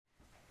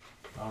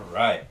All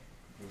right.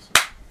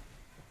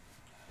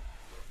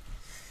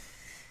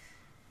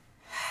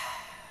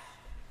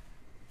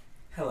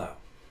 Hello,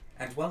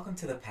 and welcome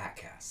to the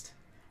Packcast.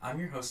 I'm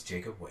your host,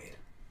 Jacob Wade.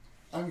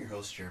 I'm your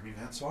host, Jeremy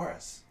Van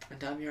Suarez.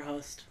 And I'm your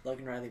host,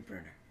 Logan Riley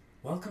Bruner.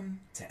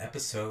 Welcome to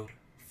episode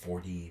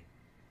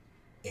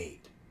 48,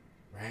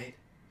 right?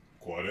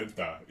 48.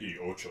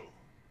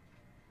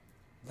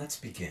 Let's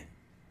begin.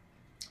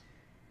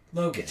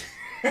 Logan,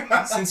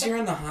 since you're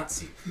in the hot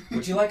seat,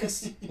 would you like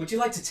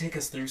to take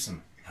us through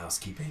some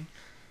housekeeping?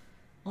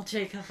 Well,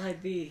 Jacob,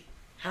 I'd be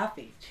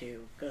happy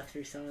to go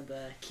through some of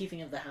the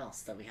keeping of the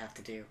house that we have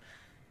to do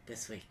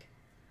this week.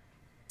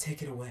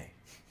 Take it away.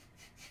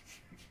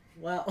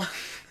 Well...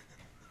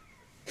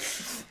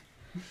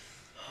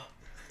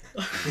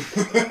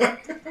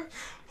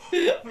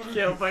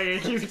 Can't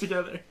wait to keep it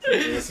together.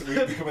 Yes, we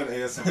become an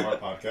ASMR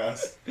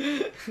podcast.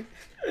 We're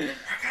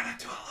gonna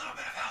do a little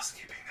bit of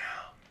housekeeping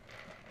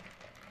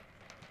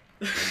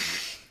now.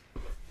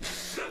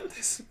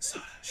 This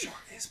soda short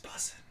is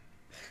bussin'.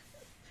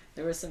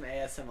 There was some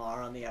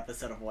ASMR on the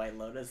episode of White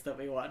Lotus that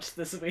we watched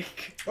this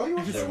week. Oh, you It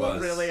watched was There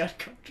was. really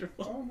uncomfortable.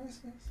 Oh, nice.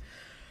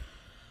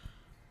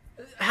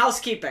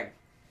 Housekeeping.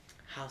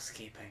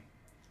 Housekeeping.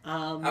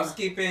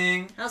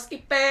 Housekeeping.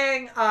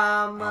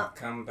 I'll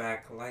come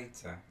back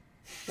later.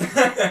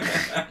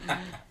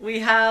 We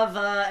have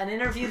an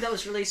interview that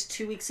was released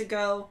 2 weeks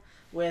ago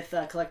with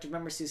collective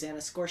member Susanna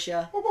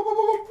Scorsia.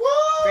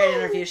 Great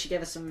interview. She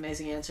gave us some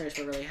amazing answers.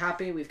 We're really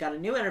happy. We've got a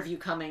new interview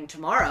coming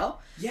tomorrow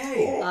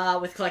Yay!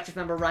 with collective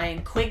member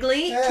Ryan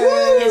Quigley.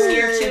 Hey! His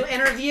year 2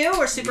 interview.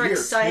 We're super Year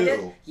excited.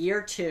 2.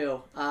 Year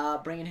 2.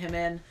 Bringing him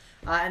in.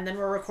 And then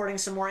we're recording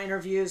some more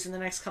interviews in the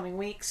next coming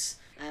weeks.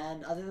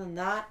 And other than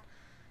that,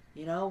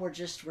 you know, we're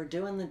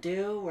doing the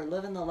do. We're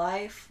living the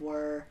life.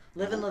 We're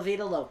living La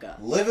Vida Loca.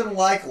 Living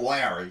like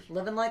Larry.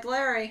 Living like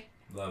Larry.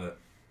 Love it.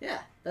 Yeah,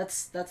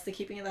 that's the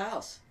keeping of the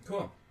house.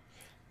 Cool.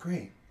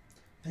 Great.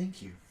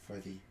 Thank you for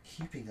the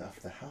keeping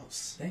of the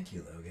house. Thank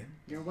you, Logan.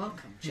 You're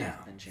welcome, Now,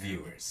 Jacob and Jeremy.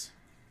 viewers,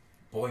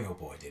 boy oh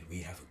boy did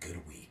we have a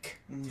good week.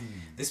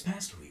 This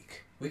past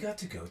week, we got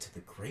to go to the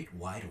Great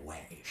Wide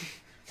Way.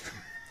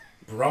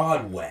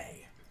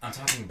 Broadway. I'm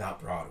talking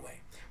about Broadway.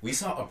 We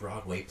saw a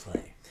Broadway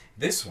play.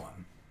 This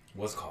one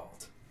was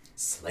called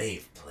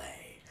Slave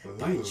Play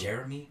by Ooh.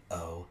 Jeremy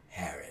O.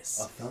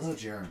 Harris. A fellow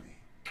Jeremy.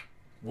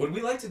 Would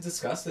we like to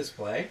discuss this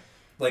play?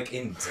 Like,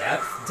 in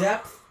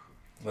depth?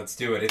 Let's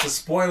do it. It's a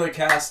spoiler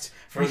cast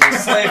for the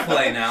Slave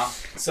Play now.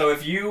 So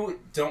if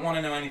you don't want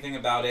to know anything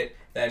about it,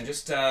 then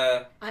just,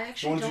 I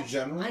actually Wanna do don't.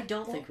 general I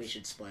don't think thoughts? we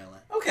should spoil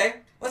it. okay,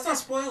 let's not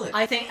spoil it.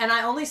 I think, and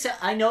I only said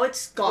I know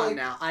it's gone Like,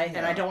 now. And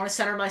I yeah. don't want to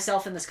center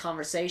myself in this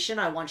conversation.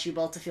 I want you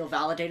both to feel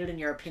validated in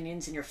your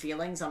opinions and your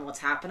feelings on what's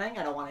happening.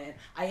 I don't want to.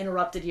 I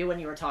interrupted you when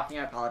you were talking.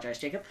 I apologize,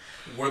 Jacob.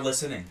 We're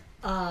listening.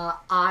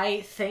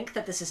 I think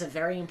that this is a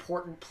very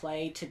important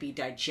play to be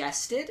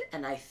digested,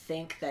 and I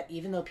think that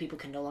even though people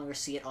can no longer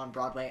see it on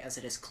Broadway as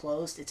it is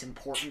closed, it's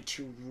important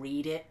to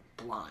read it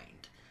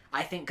blind.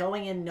 I think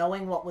going in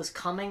knowing what was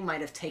coming might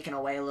have taken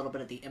away a little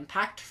bit of the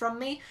impact from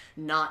me.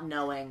 Not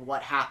knowing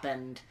what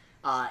happened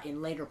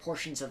in later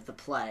portions of the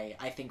play,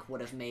 I think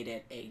would have made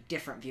it a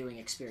different viewing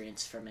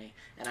experience for me,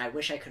 and I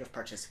wish I could have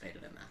participated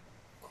in that.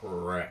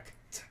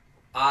 Correct.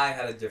 I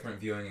had a different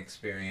viewing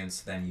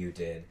experience than you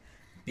did,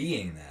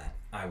 being that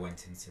I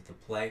went into the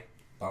play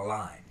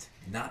blind,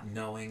 not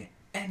knowing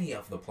any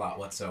of the plot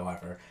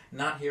whatsoever,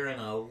 not hearing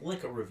a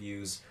lick of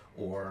reviews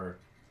or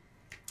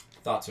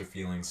thoughts or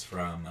feelings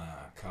from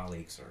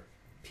colleagues or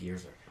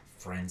peers or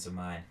friends of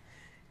mine,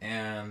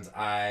 and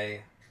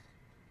I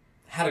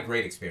had a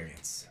great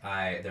experience.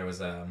 There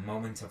was a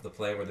moment of the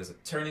play where there's a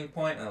turning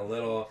point and a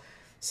little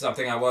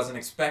something I wasn't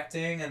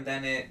expecting, and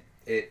then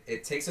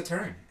it takes a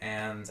turn,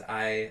 and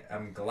I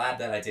am glad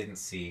that I didn't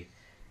see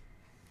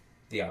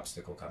the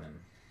obstacle coming.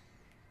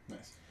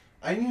 Nice.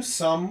 I knew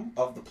some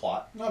of the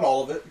plot, not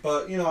all of it,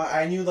 but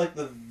I knew like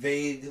the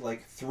vague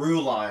like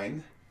through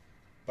line,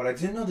 but I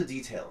didn't know the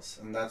details,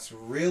 and that's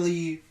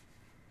really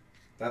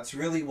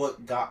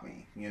what got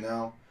me.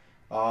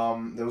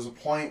 There was a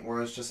point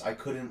where it's just I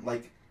couldn't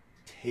like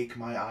take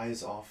my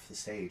eyes off the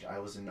stage. I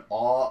was in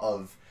awe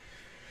of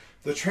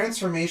the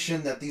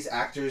transformation that these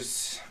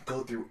actors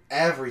go through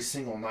every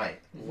single night.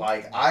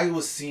 Like I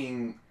was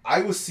seeing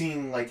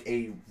like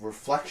a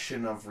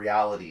reflection of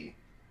reality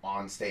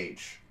on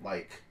stage.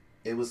 Like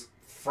it was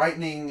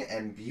frightening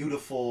and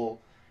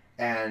beautiful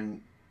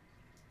and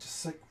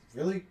just like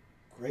really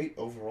great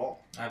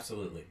overall.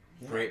 Absolutely.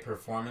 Yeah. Great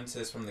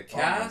performances from the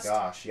cast. Oh my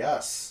gosh,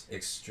 yes.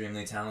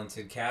 Extremely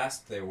talented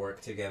cast. They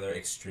work together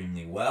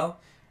extremely well.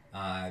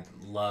 I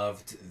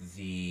loved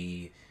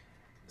the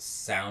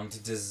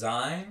sound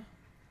design,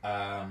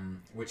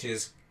 which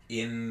is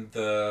in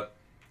the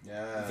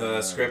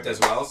script as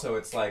well. So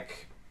it's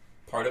like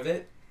part of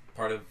it.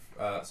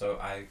 So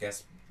I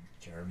guess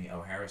Jeremy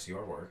O. Harris,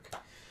 your work.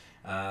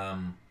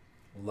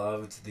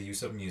 Loved the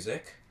use of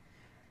music.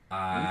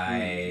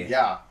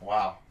 Yeah,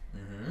 wow.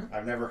 Mm-hmm.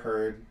 I've never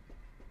heard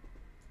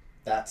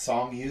that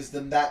song used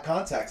in that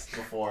context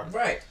before.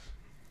 Right.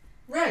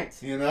 Right.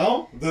 You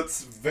know?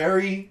 That's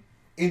very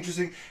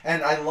interesting.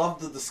 And I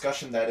love the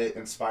discussion that it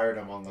inspired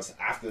among us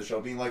after the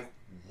show, being like,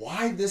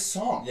 why this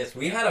song? Yes,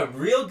 we had a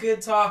real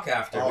good talk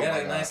after. Oh we had my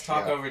a nice gosh,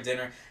 talk yeah. over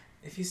dinner.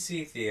 If you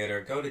see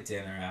theater, go to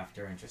dinner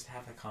after and just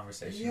have a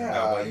conversation Yeah,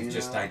 about what you you've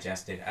just know.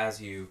 digested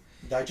as you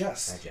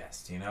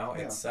Digest. you know?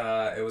 Yeah. It's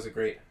it was a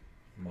great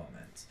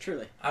moment.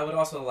 Truly. I would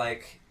also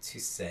like to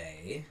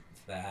say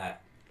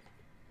that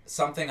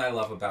something I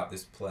love about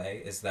this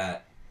play is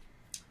that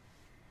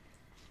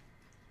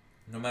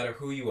no matter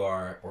who you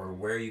are or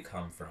where you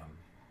come from,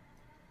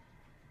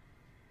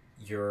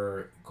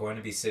 you're going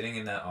to be sitting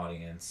in that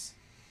audience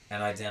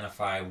and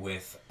identify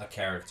with a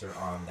character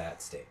on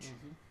that stage,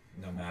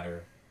 Mm-hmm. no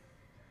matter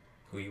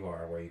who you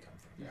are or where you come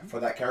from. Yeah. For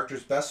that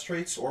character's best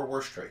traits or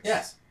worst traits.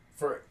 Yes.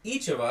 For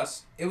each of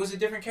us, it was a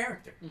different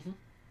character. Mm-hmm.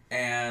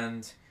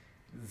 And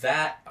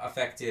that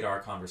affected our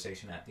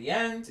conversation at the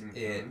end. Mhm.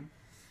 It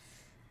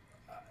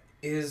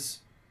is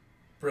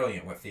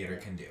brilliant what theater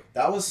can do.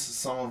 That was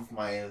some of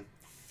my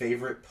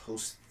favorite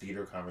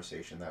post-theater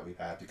conversation that we've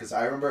had, because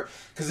I remember,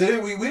 because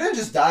we didn't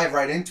just dive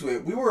right into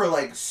it. We were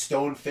like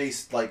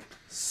stone-faced, like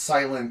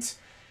silent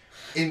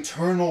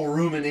internal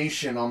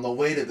rumination on the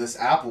way to this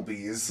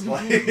Applebee's.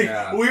 Like,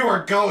 Yeah. we were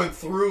going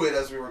through it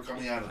as we were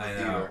coming out of the I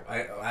know.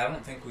 theater. I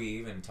don't think we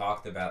even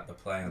talked about the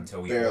play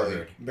until we barely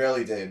ordered.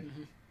 barely did.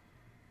 Mhm.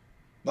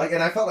 Like,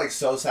 and I felt like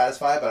so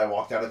satisfied, but I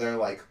walked out of there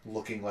like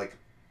looking like,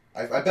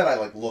 I bet I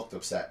like looked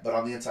upset, but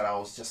on the inside I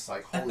was just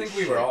like, I holy think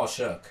we shit. were all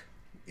shook.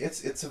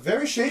 It's a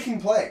very shaking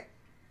play.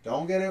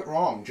 Don't get it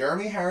wrong.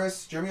 Jeremy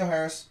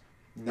O'Harris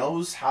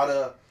knows how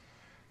to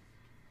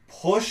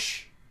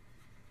push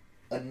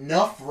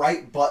enough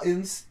right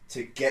buttons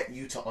to get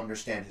you to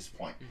understand his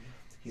point. Mhm.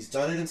 He's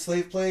done it in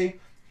Slave Play.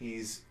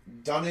 He's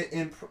done it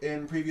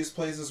in previous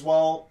plays as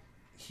well.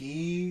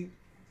 He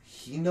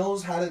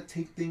knows how to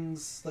take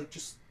things like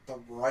just the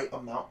right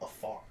amount of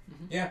far.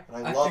 Yeah.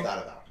 And I love that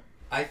about him.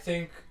 I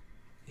think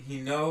he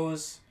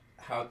knows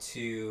how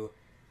to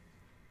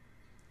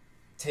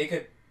take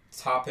a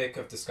topic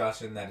of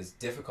discussion that is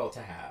difficult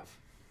to have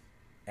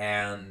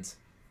and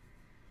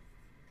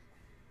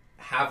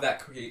have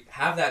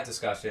that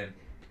discussion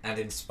and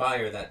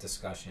inspire that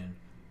discussion,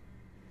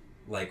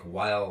 like,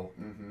 while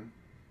Mm-hmm.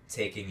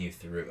 taking you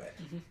through it.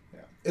 Yeah.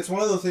 It's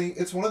one of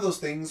those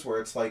things where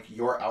it's like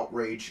your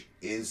outrage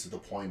is the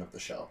point of the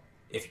show.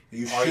 If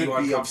You are should you be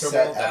uncomfortable,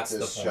 upset at that's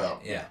this the point. show.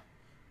 Yeah.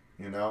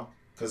 You know,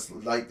 because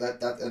like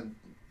that and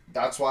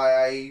that's why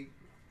I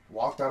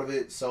walked out of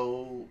it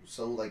so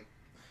like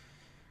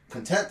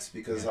content,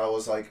 because Yeah. I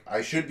was like,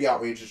 I should be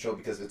outraged at the show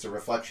because it's a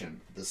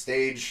reflection. The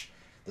stage,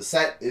 the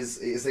set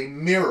is a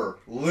mirror,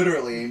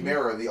 literally a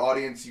mirror. The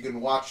audience, you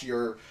can watch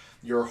your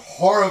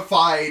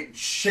horrified,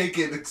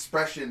 shaken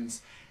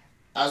expressions,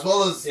 as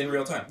well as In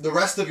real time. the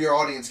rest of your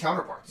audience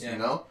counterparts. Yeah. You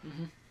know,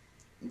 Mhm.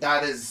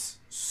 that is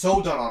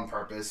so done on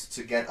purpose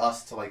to get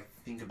us to like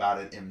think about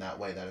it in that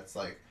way, that it's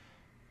like,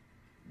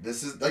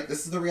 this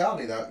is the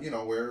reality that, you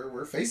know,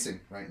 we're facing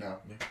right now.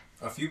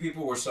 A few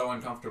people were so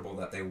uncomfortable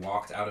that they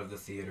walked out of the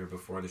theater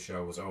before the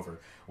show was over,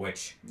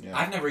 which Yeah.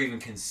 I've never even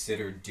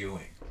considered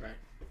doing.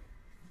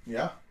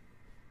 Yeah.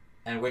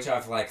 And which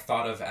I've like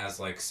thought of as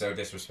like so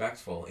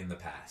disrespectful in the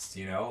past,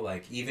 you know?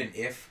 Like, even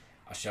if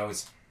a show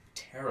is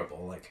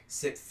terrible, like,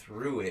 sit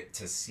through it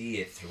to see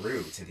it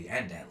through to the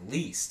end at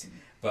least.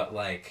 But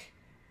like,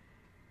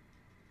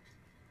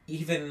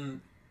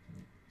 even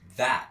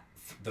that,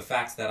 the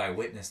fact that I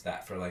witnessed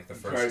that for like the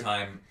first Right.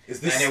 time, Is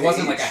this and it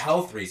wasn't like a staged?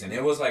 health reason,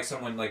 it was like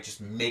someone like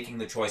just making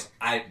the choice,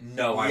 I'm Yeah,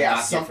 not here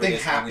for something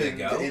this, I'm happened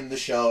gonna go. in the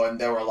show, and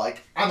they were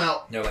like, "I'm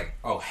out." They're like,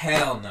 oh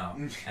hell no,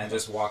 and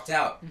just walked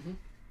out. Mhm.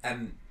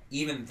 And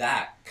even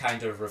that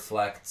kind of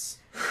reflects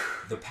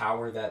the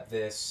power that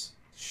this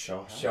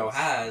Show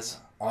has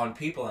on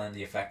people and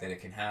the effect that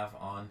it can have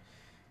on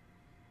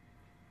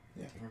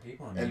Yeah. different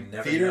people. I mean, you And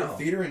never theater know.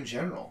 theater in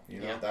general, you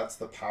know, Yeah. that's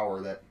the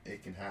power that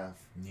it can have.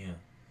 Yeah.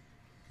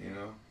 You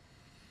know.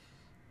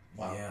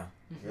 Wow. Yeah.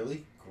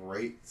 Really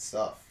great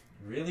stuff.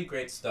 Really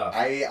great stuff.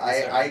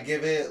 I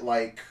give it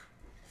like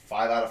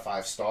 5 out of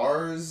 5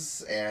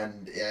 stars,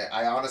 and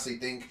I honestly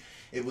think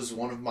it was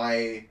one of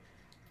my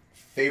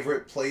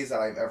favorite plays that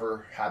I've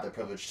ever had the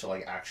privilege to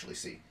like actually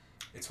see.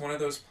 It's one of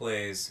those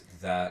plays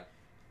that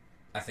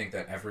I think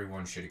that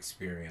everyone should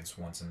experience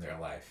once in their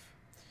life.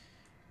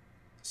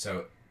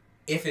 So,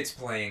 if it's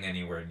playing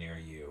anywhere near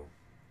you,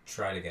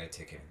 try to get a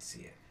ticket and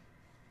see it.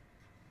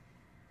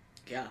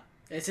 Yeah,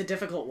 it's a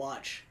difficult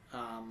watch.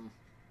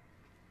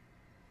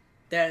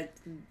 There,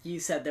 you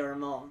said there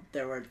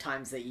were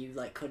times that you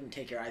like couldn't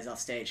take your eyes off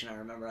stage, and I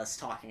remember us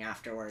talking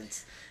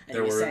afterwards. And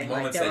There you were saying,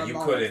 moments there that were you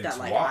moments couldn't that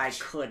like watch.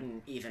 I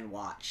couldn't even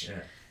watch. Yeah.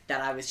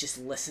 That I was just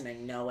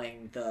listening,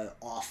 knowing the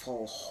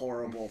awful,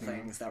 horrible Mhm.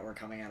 things that were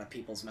coming out of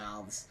people's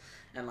mouths,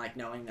 and like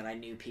knowing that I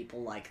knew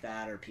people like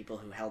that or people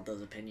who held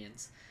those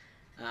opinions.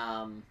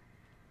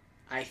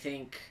 I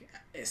think,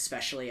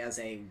 especially as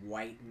a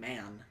white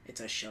man, it's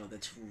a show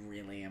that's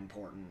really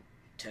important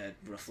to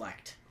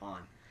reflect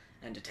on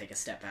and to take a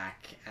step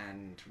back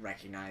and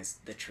recognize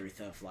the truth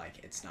of,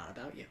 like, it's not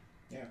about you.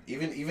 Yeah,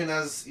 even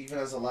as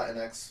a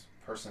Latinx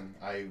person,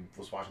 I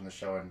was watching the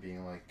show and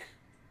being like,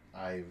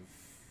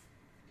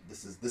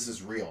 this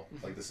is real.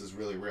 Like, this is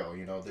really real.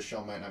 You know, the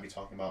show might not be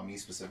talking about me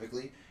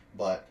specifically,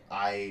 but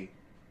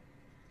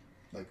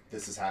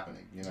this is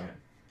happening. You know,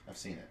 Yeah. I've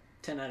seen it.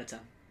 10 out of 10.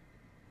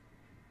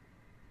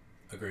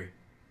 Agree.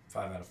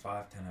 5 out of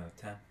 5, 10 out of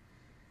 10.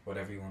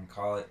 Whatever you want to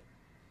call it.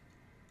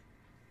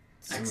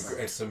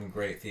 It's some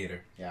great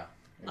theater. Yeah,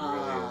 it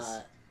really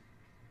is.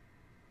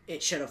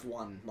 It should have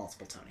won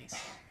multiple Tonys.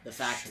 The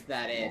fact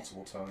that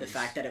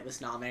it was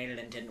nominated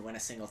and didn't win a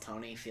single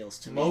Tony feels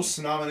to me Most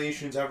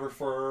nominations ever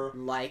for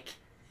like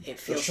it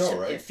feels show,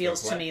 to, right? it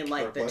feels to me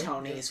like the play?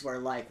 Tonys were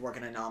like, we're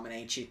gonna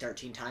nominate you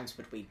 13 times,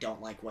 but we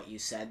don't like what you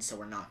said, so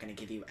we're not gonna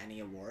give you any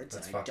awards.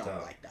 That's and I fucked don't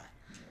up. like that.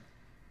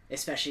 Yeah.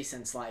 Especially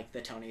since like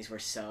the Tonys were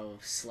so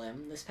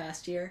slim this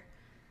past year.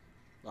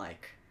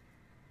 Like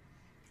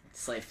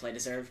Slave Play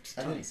deserved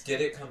Tonys. Did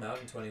it come out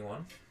in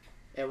 21?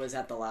 It was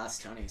at the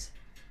last Tonys.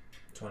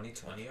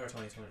 2020 or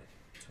 2020?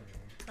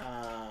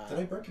 21. Did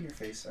I burp in your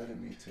face? I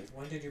didn't mean to.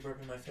 When did you burp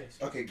in my face?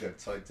 Okay, good.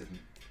 So I didn't.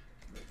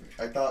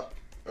 I thought.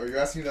 Are you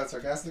asking me that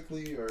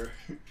sarcastically, or?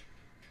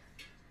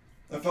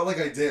 I felt like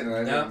I did, and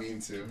I didn't mean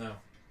to. No.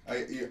 I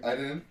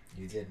didn't.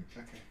 You didn't.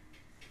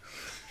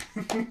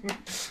 Okay.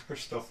 We're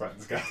still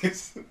friends,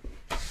 guys.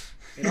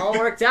 It all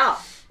worked out.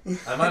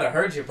 I might have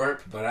heard you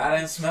burp, but I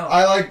didn't smell it.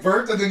 I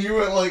burped, and then you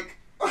went like,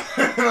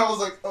 and I was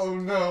like, oh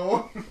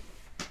no.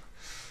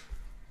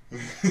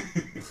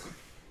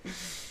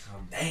 Oh,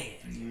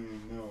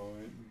 damn. No,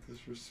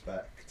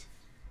 disrespect.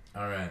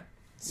 Alright.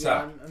 So,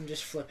 Yeah, I'm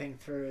just flipping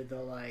through the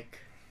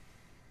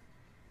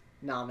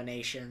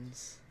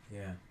nominations.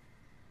 yeah.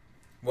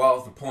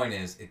 Well, the point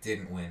is, it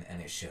didn't win, and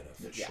it should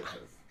have. It Yeah. should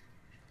have.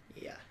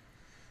 Yeah.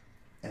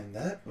 And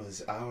that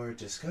was our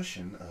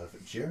discussion of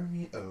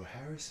Jeremy O.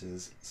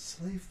 Harris's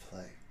Slave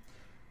Play.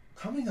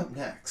 Coming up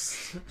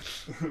next.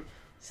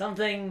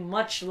 Something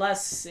much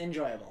less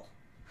enjoyable.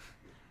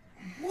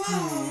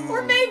 Wow.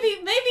 Or maybe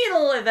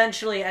it'll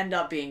eventually end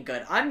up being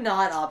good. I'm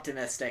not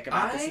optimistic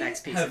about this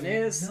next piece of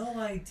news. I have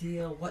no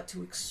idea what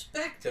to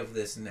expect of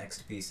this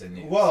next piece of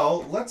news.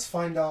 Well, let's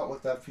find out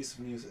what that piece of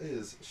news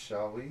is,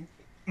 shall we?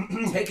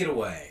 Take it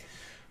away.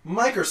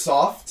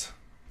 Microsoft,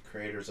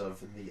 creators of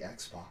the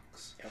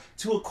Xbox,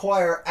 to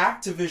acquire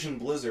Activision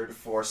Blizzard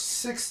for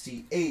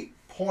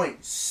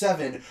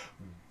 $68.7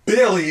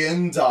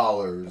 billion.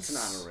 That's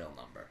not a real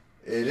number.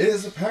 It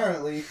is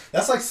apparently.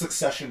 That's like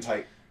Succession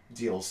type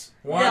deals.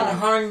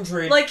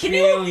 100 Like, could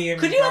you billion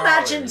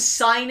imagine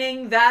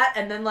signing that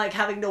and then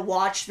having to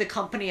watch the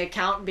company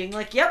account and being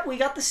like, "Yep, we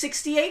got the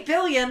 68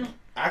 billion."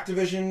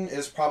 Activision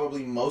is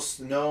probably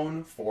most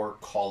known for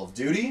Call of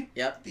Duty.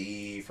 Yep.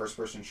 The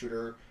first-person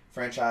shooter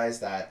franchise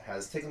that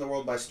has taken the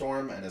world by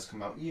storm and has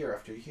come out year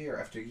after year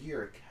after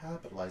year,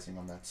 capitalizing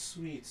on that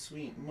sweet,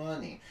 sweet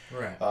money.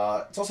 Right.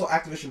 It's also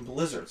Activision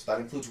Blizzard, so that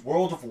includes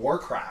World of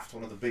Warcraft,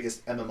 one of the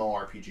biggest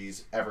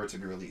MMORPGs ever to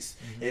be released.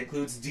 Mm-hmm. It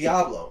includes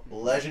Diablo,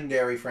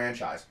 legendary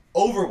franchise,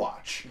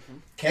 Overwatch,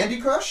 Candy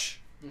Crush,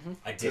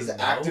 I because didn't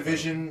know.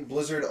 Activision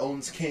Blizzard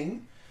owns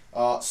King,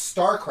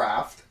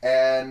 StarCraft,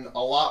 and a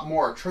lot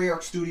more.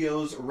 Treyarch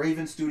Studios,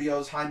 Raven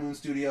Studios, High Moon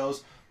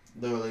Studios.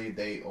 Literally,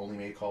 they only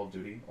made Call of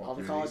Duty. All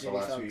the Call of Duty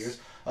last folks. few years.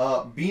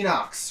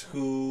 Beanox,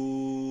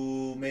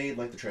 who made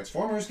the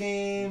Transformers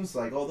games,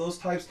 all those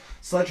types.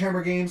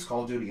 Sledgehammer games,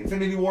 Call of Duty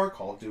Infinity War,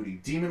 Call of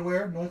Duty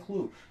Demonware, no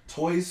clue.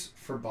 Toys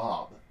for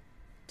Bob.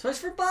 Toys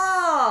for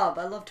Bob.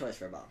 I love Toys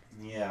for Bob.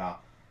 Yeah.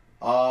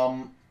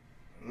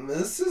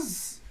 This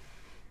is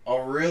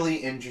a really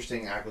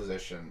interesting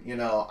acquisition.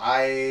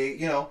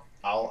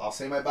 I'll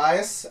say my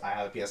bias. I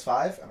have a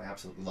PS5 and I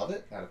absolutely love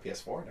it. I have a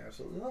PS4 and I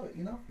absolutely love it.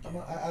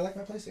 I like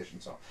my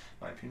PlayStation, so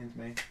my opinions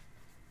may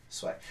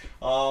sway.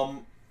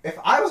 If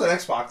I was an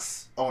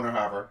Xbox owner,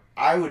 however,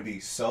 I would be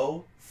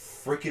so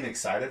freaking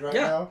excited right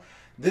now.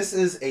 This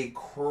is a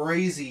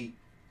crazy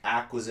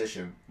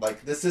acquisition.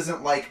 This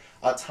isn't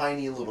a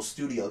tiny little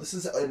studio. This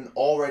is an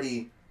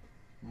already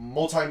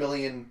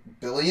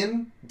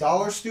multi-billion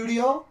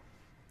studio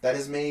that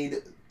has made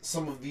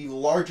some of the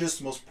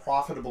largest, most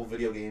profitable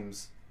video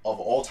games of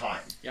all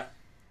time. Yeah.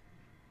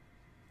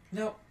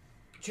 Now,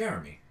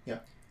 Jeremy. Yeah.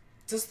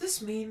 Does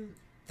this mean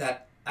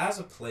that as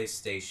a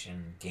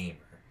PlayStation gamer,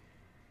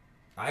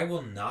 I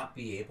will not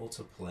be able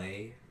to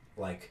play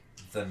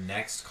the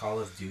next Call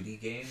of Duty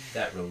game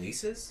that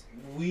releases?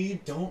 We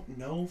don't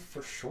know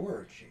for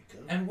sure,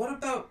 Jacob. And what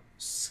about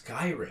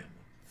Skyrim?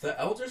 The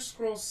Elder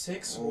Scrolls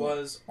 6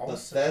 was also...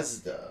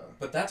 Bethesda.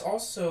 But that's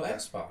also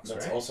Xbox,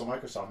 That's right? also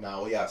Microsoft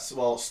now. Yes.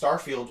 Well,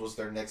 Starfield was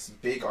their next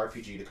big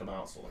RPG to come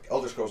out. So,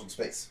 Elder Scrolls in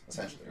space,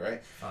 essentially,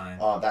 right? Fine.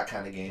 That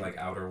kind of game. Like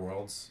Outer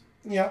Worlds?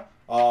 Yeah.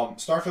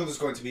 Starfield is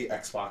going to be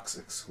Xbox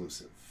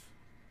exclusive.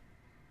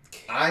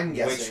 I'm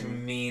guessing. Which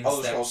means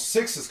Elder that... Scrolls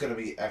 6 is going to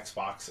be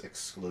Xbox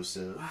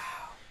exclusive. Wow.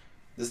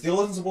 This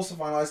deal isn't supposed to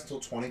finalize until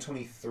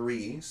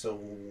 2023, so...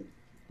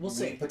 We'll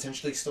see. We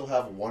potentially still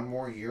have one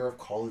more year of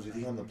Call of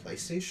Duty on the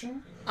PlayStation?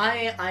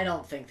 I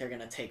don't think they're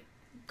gonna take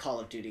Call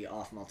of Duty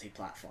off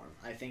multi-platform.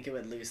 I think it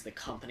would lose the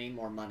company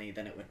more money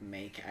than it would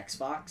make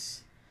Xbox.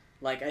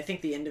 Like, I think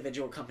the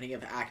individual company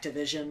of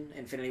Activision,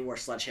 Infinity Ward,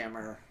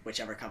 Sledgehammer,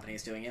 whichever company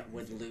is doing it,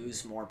 would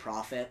lose more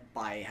profit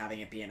by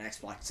having it be an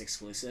Xbox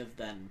exclusive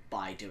than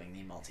by doing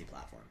the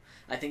multi-platform.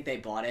 I think they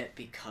bought it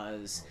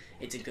because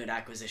it's a good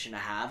acquisition to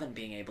have, and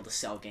being able to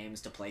sell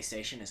games to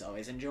PlayStation is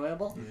always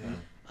enjoyable.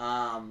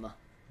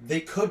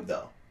 They could,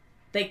 though.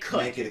 They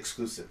could. Make it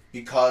exclusive.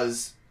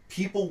 Because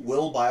people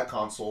will buy a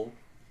console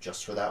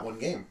just for that one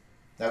game.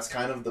 That's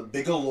kind of the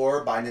big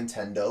allure by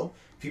Nintendo.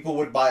 People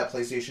would buy a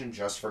PlayStation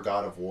just for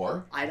God of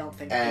War. I don't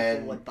think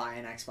people would buy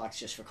an Xbox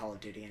just for Call of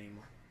Duty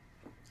anymore.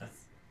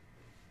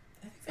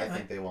 I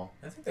think they will.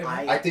 I think they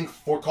might. I think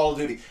for Call of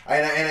Duty.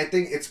 And I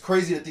think it's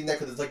crazy to think that,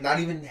 because it's like not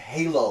even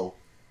Halo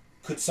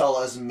could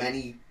sell as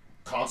many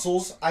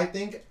consoles, I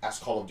think, as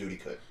Call of Duty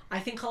could. I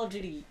think Call of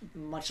Duty,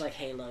 much like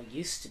Halo,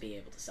 used to be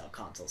able to sell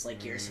consoles. Like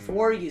Gears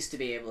 4 used to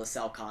be able to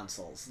sell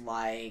consoles.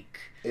 Like...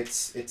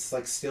 It's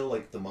like still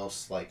like the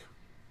most like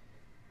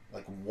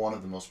one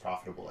of the most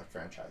profitable like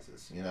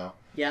franchises, you know?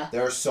 Yeah.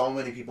 There are so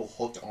many people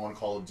hooked on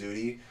Call of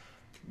Duty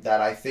that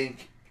I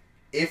think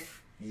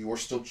if you were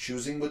still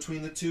choosing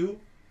between the two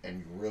and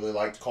you really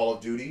liked Call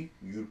of Duty,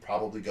 you'd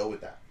probably go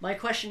with that. My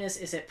question is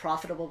it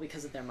profitable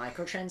because of their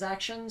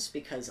microtransactions?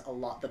 Because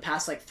the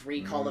past like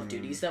 3 Call of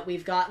Duties that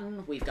we've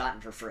gotten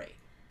for free.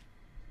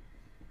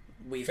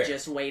 We've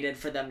just waited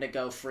for them to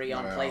go free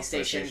on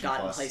PlayStation,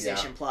 gotten Plus,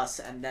 PlayStation Plus,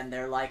 and then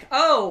they're like,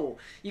 oh,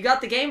 you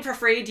got the game for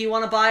free, do you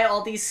want to buy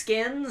all these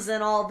skins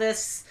and all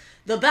this,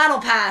 the Battle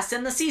Pass,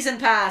 and the Season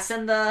Pass,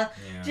 and the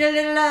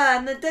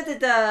and the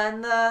da-da-da,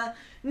 and the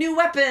new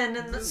weapon,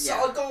 and the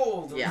solid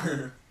gold!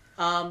 Yeah.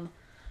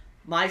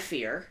 My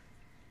fear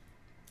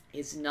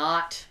is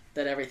not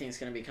that everything's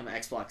going to become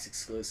Xbox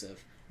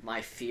exclusive.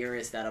 My fear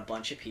is that a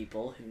bunch of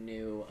people who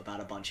knew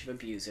about a bunch of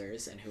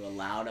abusers and who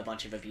allowed a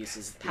bunch of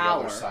abuses of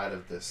power the other side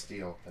of this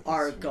deal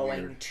are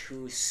going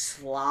to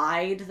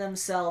slide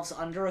themselves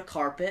under a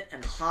carpet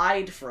and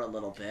hide for a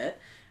little bit,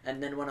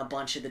 and then when a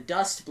bunch of the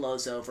dust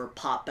blows over,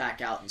 pop back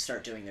out and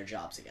start doing their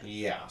jobs again.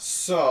 Yeah,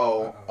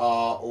 so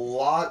a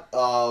lot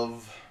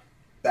of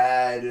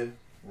bad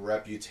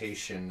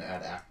reputation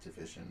at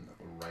Activision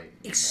right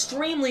now.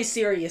 Extremely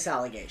serious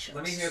allegations.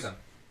 Let me hear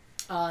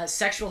them.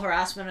 Sexual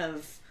harassment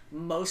of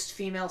most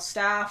female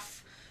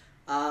staff,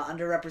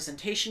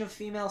 underrepresentation of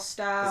female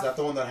staff. Is that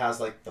the one that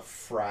has like the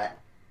frat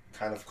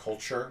kind of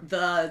culture?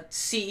 The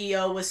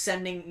CEO was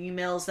sending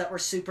emails that were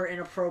super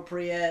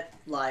inappropriate,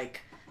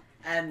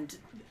 and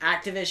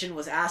Activision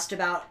was asked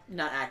about,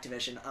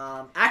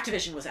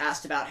 Activision was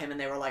asked about him, and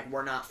they were like,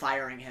 we're not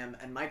firing him,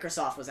 and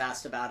Microsoft was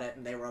asked about it,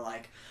 and they were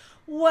like,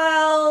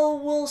 well,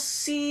 we'll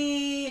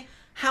see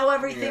how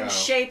everything's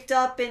shaped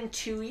up in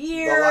 2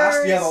 years.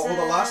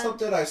 The last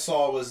update I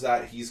saw was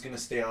that he's going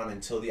to stay on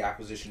until the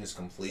acquisition is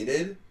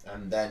completed,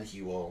 and then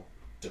he will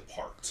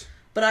depart.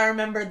 But I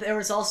remember there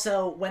was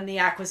also, when the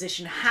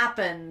acquisition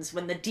happens,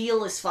 when the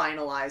deal is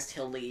finalized,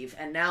 he'll leave.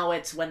 And now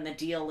it's when the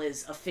deal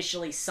is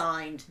officially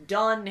signed,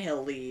 done,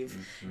 he'll leave.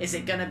 Mm-hmm. Is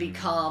it going to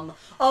become,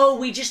 oh,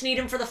 we just need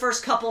him for the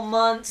first couple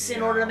months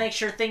in order to make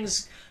sure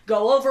things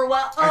go over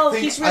well? Oh,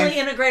 he's really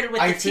integrated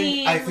with the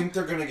team. I think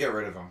they're going to get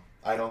rid of him.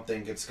 I don't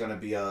think it's going to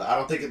be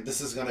this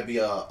is going to be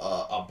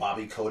a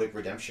Bobby Kotick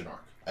redemption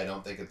arc. I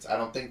don't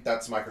think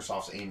that's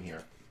Microsoft's aim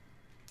here.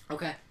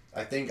 Okay.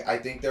 I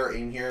think their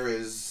aim here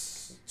is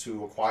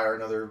to acquire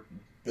another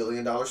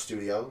billion-dollar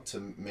studio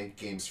to make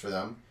games for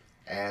them,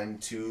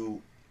 and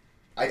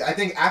I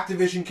think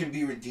Activision can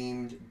be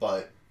redeemed,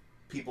 but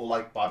people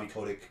like Bobby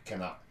Kotick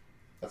cannot.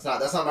 That's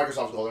not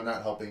Microsoft's goal. They're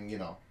not helping,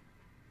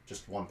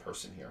 just one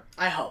person here.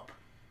 I hope.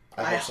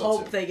 I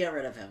hope they get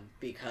rid of him,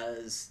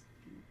 because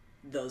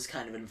those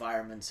kind of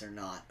environments are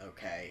not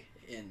okay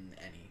in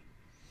any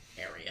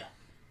area.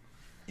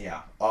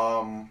 Yeah.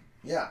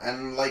 Yeah,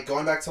 and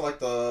going back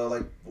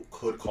to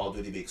could Call of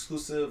Duty be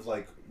exclusive?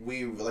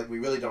 We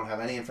really don't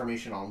have any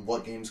information on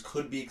what games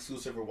could be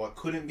exclusive or what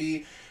couldn't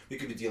be. We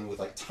could be dealing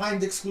with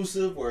timed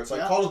exclusive, where it's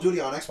Call of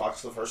Duty on Xbox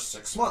for the first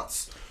 6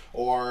 months,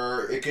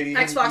 or it could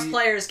even Xbox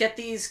players get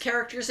these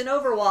characters in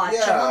Overwatch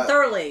a month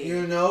early.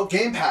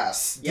 Game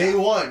Pass day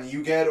one,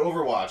 you get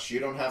Overwatch. You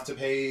don't have to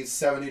pay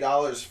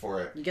 $70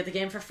 for it. You get the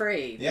game for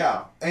free.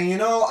 Yeah, and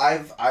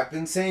I've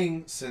been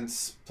saying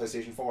since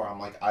PlayStation 4, I'm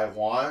like,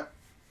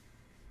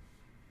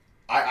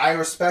 I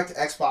respect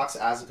Xbox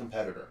as a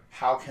competitor.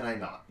 How can I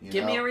not?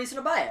 Give me a reason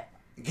to buy it.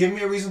 Give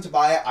me a reason to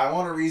buy it. I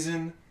want a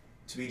reason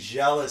to be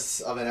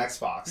jealous of an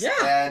Xbox. Yeah.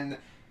 And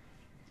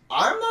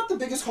I'm not the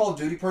biggest Call of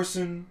Duty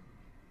person,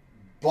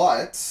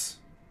 but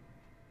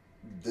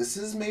this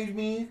has made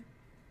me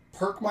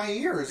perk my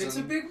ears. It's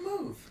a big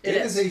move. It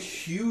is a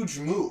huge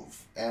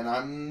move. And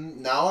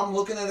I'm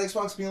looking at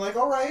Xbox being like,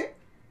 all right,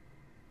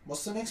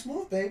 what's the next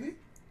move, baby?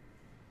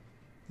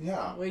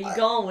 Yeah. Where are you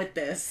going with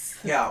this?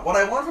 Yeah, what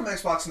I want from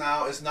Xbox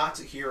now is not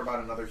to hear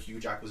about another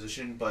huge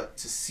acquisition, but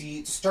to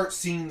start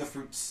seeing the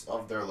fruits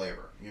of their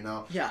labor,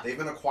 Yeah. They've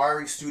been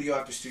acquiring studio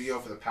after studio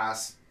for the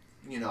past,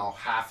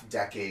 half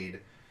decade,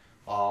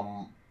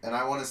 and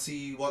I want to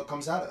see what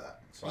comes out of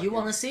that. So You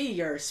want to see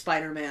your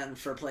Spider-Man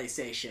for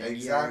PlayStation, your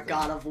Exactly.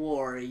 God of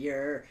War,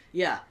 your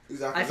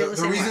exactly I feel the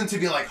the same reason way. to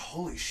be like,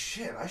 holy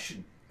shit, I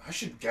should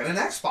get an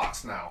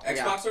Xbox now.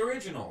 Xbox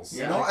Originals.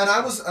 You know, and I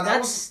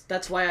was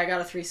That's why I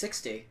got a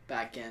 360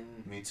 back in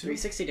Me too.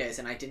 360 days,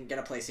 and I didn't get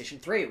a PlayStation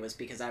 3 was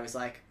because I was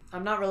like,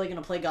 I'm not really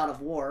gonna play God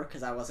of War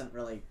because I wasn't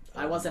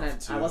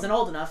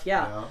old enough,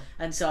 Yeah.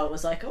 and so it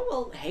was like, oh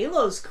well,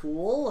 Halo's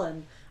cool,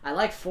 and I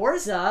like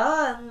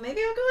Forza, and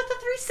maybe I'll go with the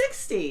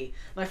 360.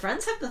 My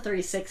friends have the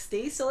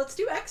 360, so let's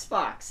do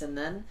Xbox, and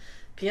then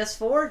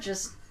PS4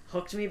 just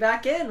hooked me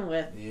back in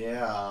with.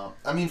 Yeah.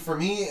 I mean, for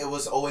me, it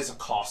was always a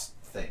cost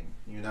thing.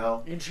 You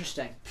know,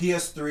 Interesting. the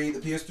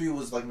PS3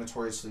 was like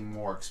notoriously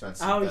more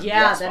expensive. Oh than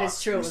yeah, the that Xbox.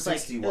 is true. It was like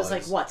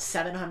 360 what,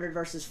 700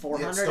 versus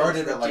 400. It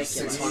started at like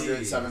ridiculous.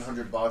 600,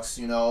 700 bucks.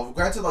 You know,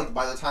 granted, like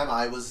by the time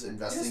I was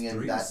investing in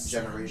PS3 that was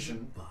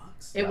generation,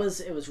 $7. It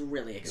was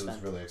really expensive. It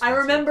was really I expensive.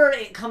 remember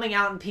it coming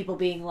out and people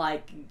being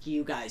like,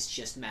 "You guys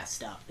just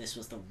messed up. This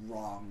was the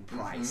wrong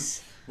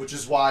price." which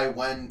is why it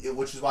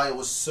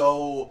was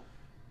so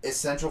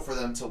essential for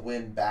them to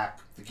win back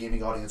the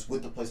gaming audience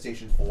with the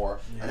PlayStation 4,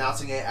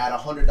 announcing it at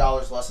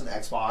 $100 less than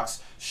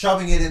Xbox,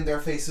 shoving it in their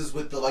faces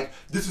with the like,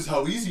 this is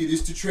how easy it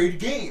is to trade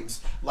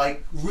games.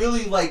 Like,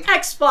 really, like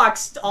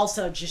Xbox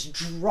also just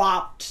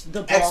dropped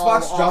the ball.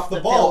 Xbox dropped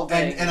the ball,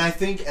 building. and I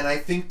think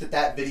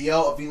that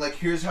video of being like,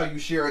 here's how you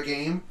share a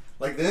game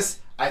like this,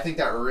 I think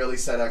that really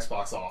set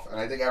Xbox off, and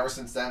I think ever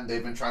since then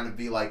they've been trying to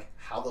be like,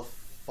 how the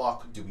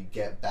fuck do we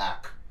get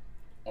back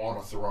on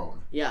a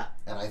throne? Yeah,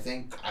 And I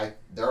think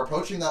they're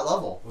approaching that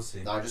level. We'll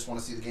see. Now I just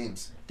want to see the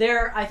games.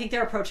 I think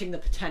they're approaching the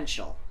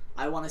potential.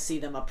 I want to see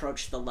them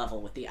approach the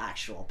level with the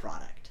actual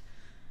product.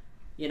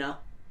 You know?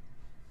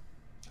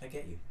 I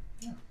get you.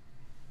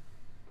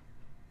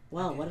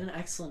 Well, what an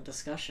excellent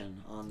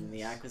discussion on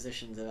the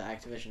acquisitions of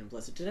Activision and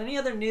Blizzard. Did any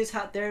other news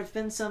there have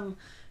been some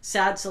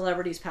sad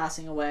celebrities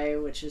passing away,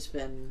 which has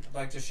been I'd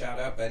like to shout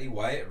out Betty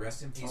White.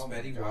 Rest in peace,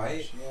 Betty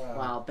White. Yeah.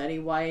 wow, Betty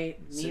White,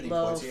 Sidney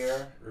Meatloaf,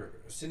 Poitier.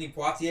 Sidney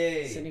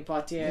Poitier. Sidney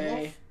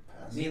Poitier.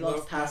 Meatloaf?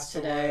 Meatloaf passed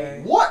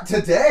today. What,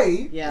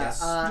 today? Yeah,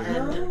 Yes,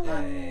 and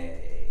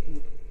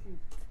today.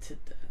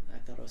 I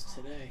thought it was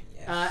today.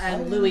 Yes.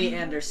 And Louis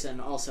Anderson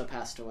also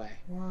passed away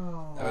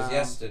Wow. That was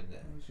yesterday.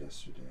 That was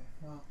yesterday.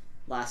 Wow.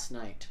 last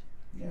night.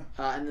 Yeah.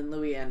 And then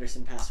Louis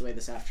Anderson passed away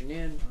this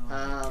afternoon. Oh,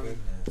 my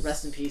goodness.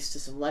 Rest in peace to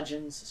some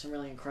legends, some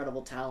really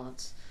incredible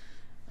talents.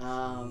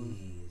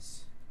 Jeez.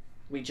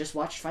 We just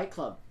watched Fight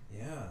Club.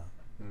 Yeah.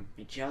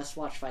 We just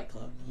watched Fight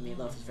Club.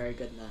 Meatloaf is very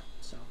good in that.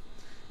 So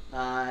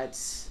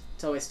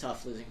it's always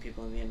tough losing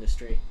people in the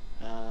industry.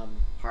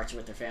 Hearts are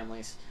with their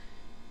families.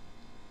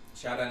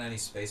 Shout out any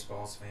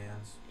Spaceballs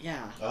fans.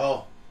 Yeah.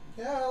 Oh.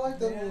 Yeah, I like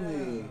that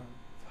movie.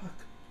 Fuck.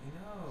 I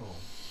know.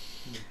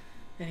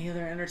 Any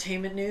other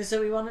entertainment news that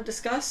we want to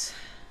discuss?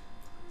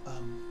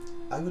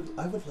 I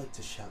would like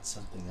to shout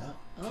something out.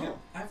 Oh,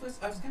 I was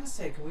gonna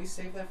say, can we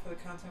save that for the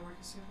content we're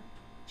consuming?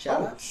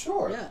 shout Oh, out.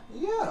 sure. Yeah.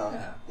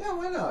 Yeah. Yeah,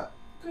 why not?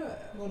 Good.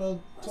 Want to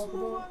Let's talk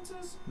move about on to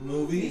some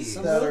movies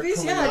Some that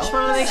movies? are Yeah, coming I out? just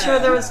wanted to make sure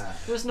there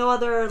was no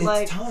other It's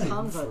like time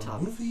convo for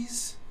topic.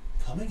 movies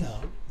coming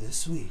out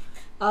this week.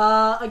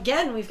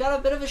 Again, we've got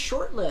a bit of a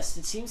short list.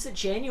 It seems that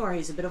January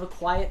is a bit of a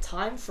quiet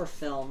time for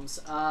films.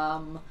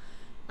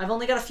 I've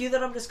only got a few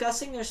that I'm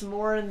discussing. There's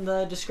more in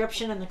the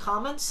description and the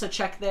comments, so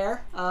check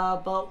there.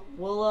 But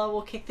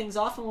we'll kick things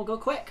off and we'll go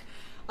quick.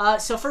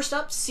 So first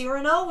up,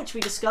 Cyrano, which we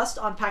discussed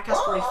on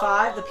Packcast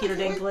 45, the Peter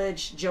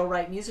Dinklage, Joe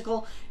Wright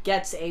musical,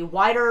 gets a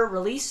wider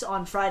release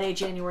on Friday,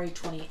 January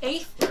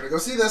 28th. We're gonna go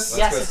see this.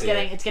 Yes, go it's see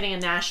getting a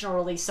national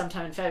release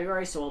sometime in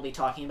February, so we'll be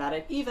talking about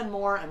it even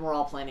more, and we're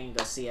all planning to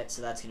go see it,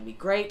 so that's going to be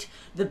great.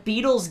 The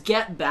Beatles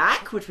Get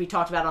Back, which we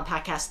talked about on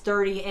Packcast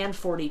 30 and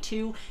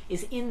 42,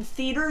 is in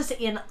theaters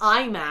in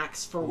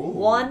IMAX for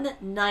one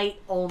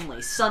night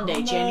only.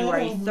 Sunday,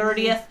 January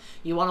 30th.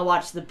 You want to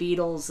watch the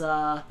Beatles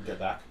Get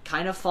back.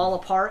 kind of fall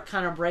apart,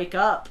 kind of break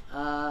up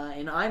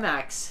in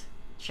IMAX.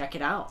 Check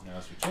it out.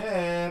 Now's your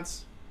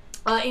chance.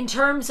 In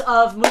terms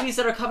of movies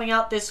that are coming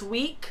out this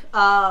week,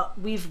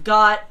 we've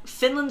got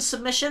Finland's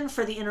submission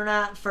for the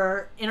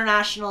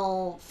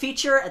international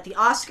feature at the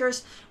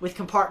Oscars with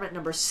Compartment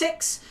Number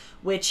 6,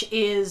 which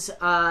is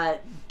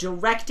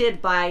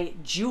directed by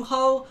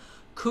Juho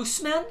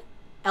Kusman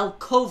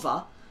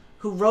Elkova,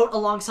 who wrote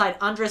alongside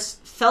Andres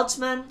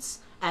Feltzmans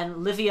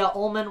and Livia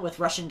Ullman with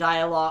Russian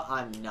dialogue.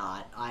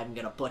 I'm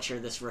gonna butcher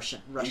this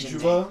Russian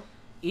name.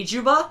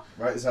 Ijuba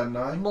Right, is that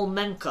 9?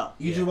 Mulmenko.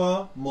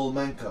 Ijuba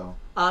Mulmenko.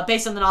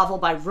 Based on the novel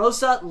by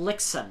Rosa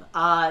Lixon.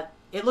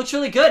 It looks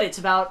really good. It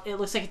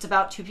looks like it's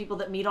about two people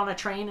that meet on a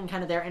train and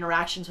kind of their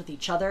interactions with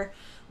each other.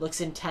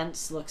 Looks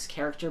intense. Looks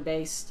character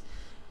based.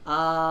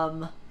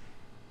 Yeah.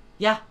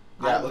 Yeah,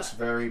 it looks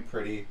very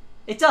pretty.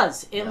 It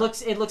does. It Yeah.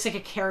 looks like a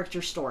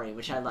character story,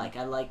 which I like.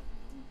 I like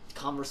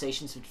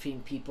conversations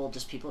between people,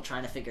 just people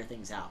trying to figure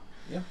things out.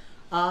 Yeah.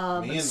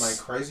 Me and my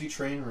crazy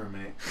train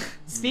roommate.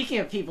 Speaking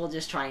of people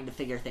just trying to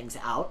figure things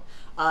out,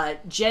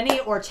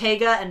 Jenny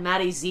Ortega and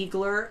Maddie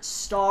Ziegler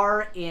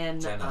star in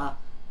Jenna.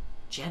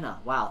 Jenna.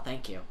 Wow,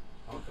 thank you.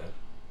 All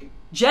good.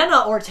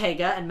 Jenna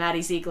Ortega and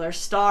Maddie Ziegler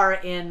star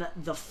in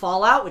The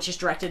Fallout, which is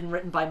directed and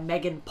written by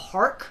Megan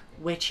Park,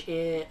 which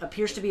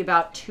appears to be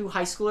about 2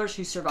 high schoolers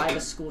who survive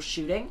a school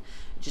shooting,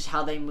 just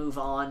how they move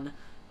on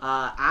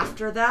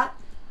after that.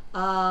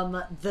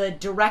 The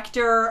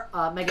director,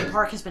 Megan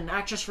Park, has been an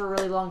actress for a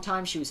really long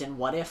time. She was in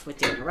What If with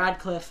Daniel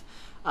Radcliffe.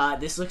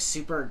 This looks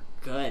super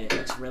good. It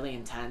looks really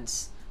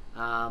intense.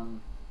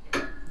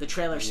 The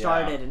trailer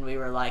started and we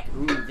were like,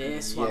 ooh,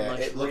 this one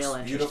looks real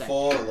interesting.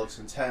 Beautiful, it looks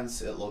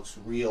intense, it looks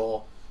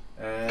real,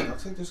 and it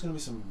looks like there's going to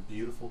be some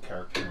beautiful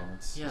character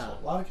moments. Yeah.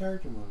 There's a lot of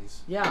character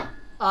movies. Yeah.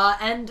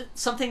 And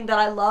something that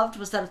I loved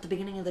was that at the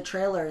beginning of the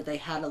trailer, they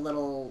had a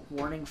little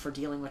warning for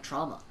dealing with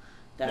trauma.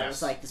 That it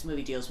was like, this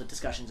movie deals with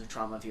discussions of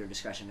trauma, viewer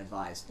discretion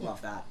advised.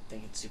 Love that. I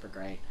think it's super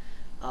great.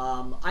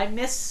 I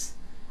miss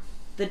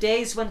the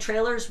days when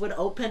trailers would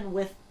open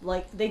with,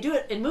 like, they do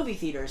it in movie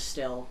theaters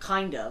still,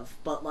 kind of,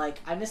 but, like,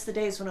 I miss the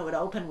days when it would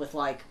open with,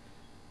 like,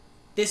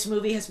 this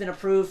movie has been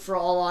approved for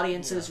all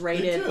audiences,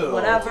 rated,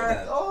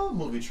 whatever. All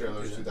movie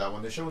trailers do that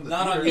when they show in the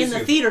Not on theaters. In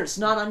the theaters,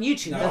 not on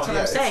YouTube. That's what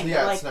I'm saying.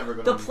 It's Like, never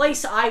gonna the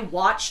place I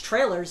watch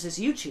trailers is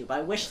YouTube.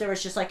 I wish there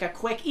was just, like, a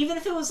quick, even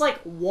if it was, like,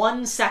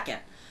 1 second,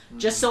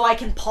 just so I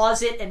can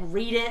pause it and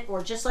read it,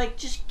 or just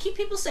keep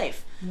people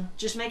safe. Yeah.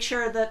 Just make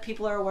sure that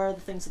people are aware of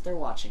the things that they're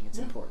watching. It's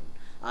important.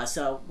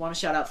 So, want to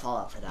shout out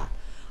Fallout for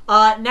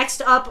that.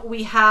 Next up,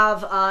 we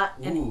have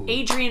an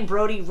Adrian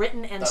Brody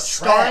written and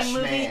starring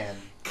movie, Man.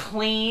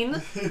 Clean,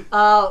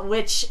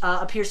 which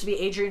appears to be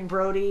Adrian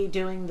Brody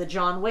doing the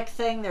John Wick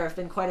thing. There have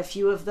been quite a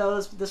few of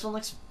those. This one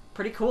looks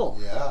pretty cool.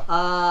 Yeah.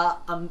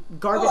 A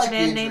garbage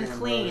man named Adrian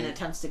Clean Brody.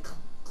 attempts to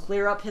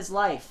clear up his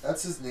life.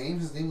 That's his name?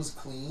 His name was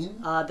Clean?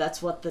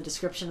 That's what the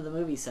description of the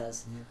movie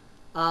says.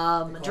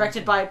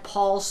 Directed by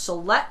Paul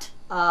Solet.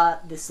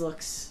 This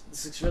looks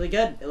really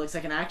good. It looks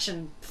like an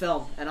action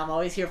film, and I'm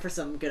always here for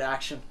some good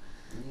action.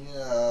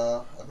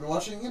 Yeah. I've been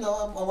watching, I'm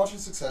watching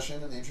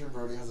Succession, and Adrian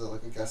Brody has a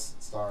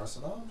guest star,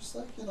 so now I'm just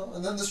like,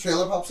 and then this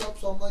trailer pops up,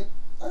 so I'm like,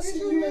 I see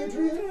you,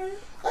 Adrian.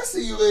 I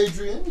see you,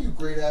 Adrian. You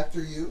great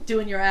actor, you.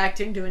 Doing your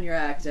acting.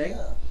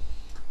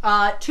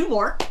 Yeah. 2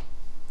 more.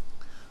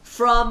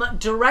 From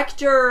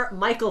director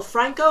Michael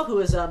Franco, who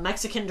is a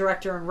Mexican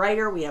director and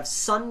writer, we have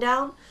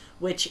Sundown,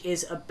 which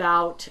is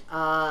about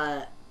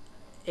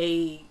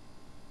a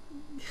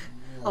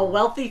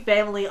wealthy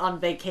family on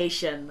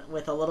vacation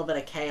with a little bit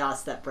of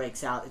chaos that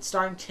breaks out. It's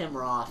starring Tim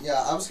Roth.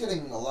 Yeah, I was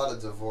getting a lot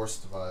of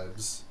divorced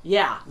vibes.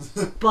 Yeah,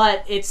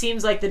 but it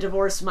seems like the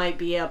divorce might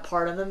be a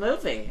part of the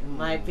movie.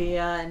 Might be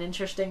an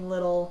interesting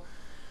little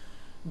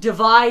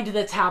divide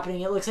that's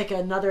happening. It looks like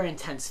another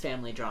intense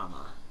family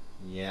drama.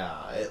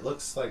 Yeah, it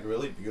looks like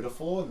really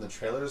beautiful, and the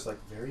trailer is like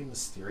very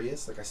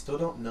mysterious. Like I still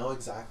don't know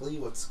exactly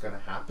what's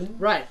gonna happen.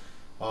 Right.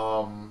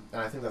 And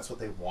I think that's what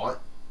they want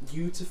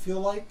you to feel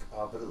like.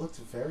 But it looked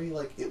very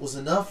like it was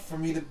enough for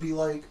me to be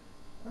like,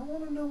 I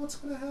want to know what's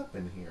gonna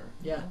happen here.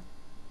 Yeah.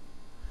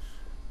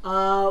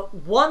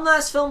 One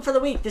last film for the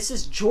week. This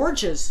is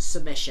Georgia's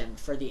submission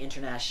for the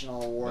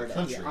International Award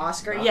at the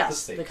Oscar.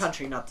 Yes, the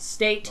country, not the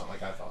state. Not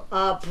like I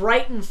thought.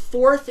 Brighton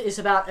Fourth is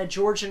about a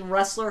Georgian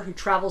wrestler who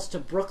travels to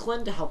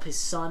Brooklyn to help his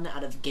son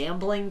out of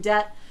gambling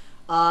debt.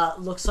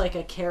 Looks like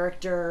a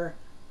character.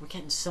 We're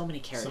getting so many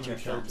character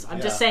films. I'm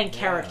just saying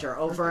character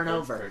over and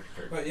over.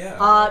 But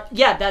yeah.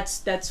 Yeah,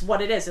 that's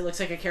what it is. It looks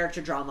like a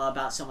character drama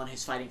about someone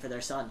who's fighting for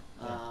their son.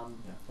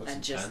 Looks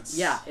and intense.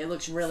 it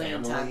looks really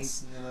Family,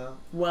 intense.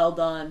 Well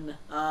done.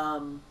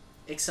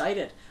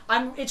 Excited.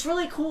 It's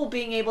really cool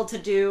being able to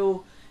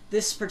do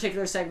this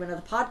particular segment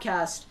of the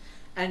podcast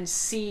and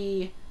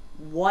see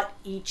what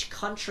each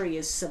country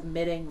is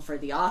submitting for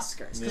the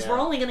Oscars, because we're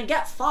only going to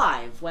get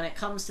 5 when it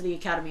comes to the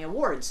Academy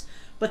Awards.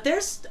 But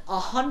there's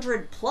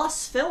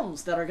 100+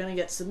 films that are going to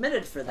get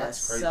submitted for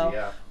this. That's crazy, so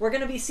yeah. we're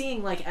going to be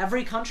seeing like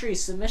every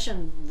country's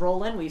submission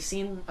roll in. We've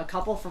seen a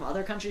couple from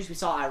other countries. We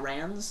saw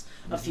Iran's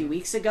a few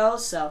weeks ago.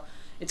 So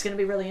it's going to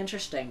be really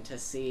interesting to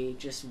see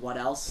just what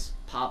else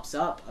pops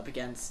up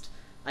against.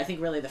 I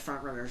think really the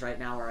front runners right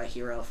now are A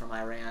Hero from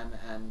Iran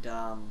and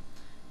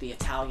the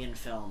Italian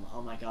film.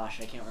 Oh my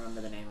gosh, I can't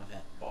remember the name of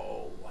it.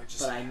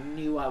 But I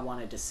knew I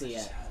wanted to see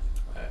it.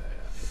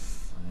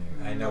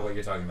 I know what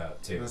you're talking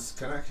about too.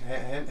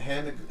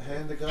 Hand of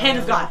God. Hand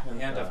of God.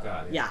 Hand of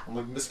God. Yeah. I'm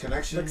like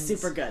Misconnections. Looks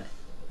super good.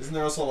 Isn't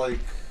there also like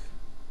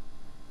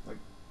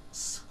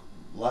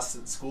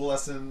school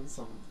lessons?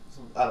 Some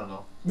I don't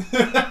know.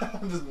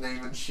 I'm just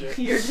naming shit.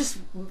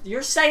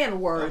 You're saying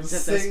words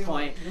at this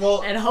point,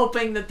 well, and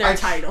hoping that they're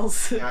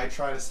titles. Yeah, I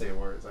try to say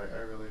words. I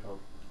really hope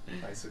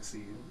I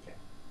succeed.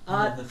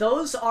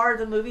 Those are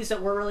the movies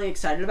that we're really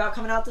excited about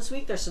coming out this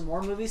week. There's some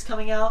more movies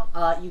coming out.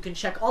 You can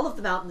check all of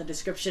them out in the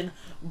description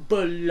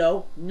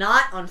below.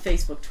 Not on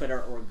Facebook,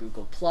 Twitter, or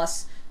Google+.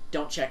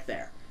 Don't check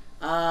there.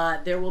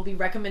 There will be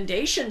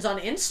recommendations on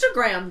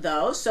Instagram,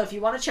 though, so if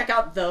you want to check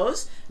out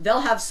those,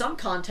 they'll have some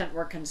content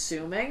we're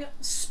consuming.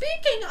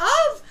 Speaking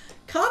of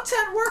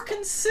content we're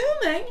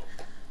consuming,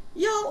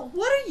 y'all,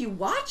 what are you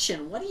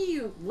watching? What are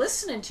you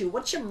listening to?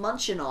 What you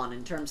munching on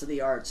in terms of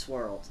the arts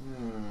world?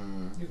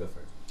 You go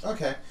first.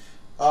 Okay.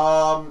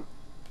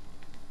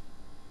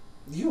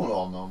 You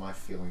all know my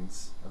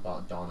feelings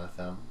about Dawn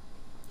FM,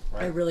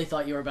 right? I really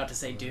thought you were about to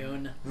say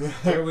Dune.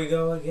 Here we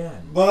go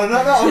again. But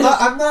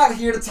I'm not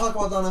here to talk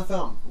about Dawn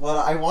FM. Well,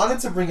 I wanted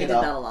to bring We it did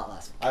up. that a lot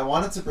last week. I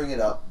wanted to bring it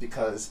up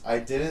because I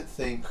didn't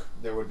think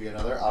there would be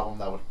another album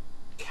that would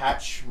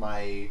catch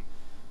my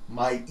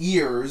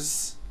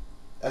ears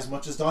as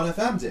much as Dawn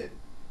FM did.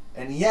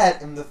 And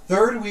yet, in the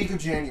third week of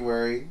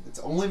January, it's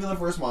only been the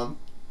first month,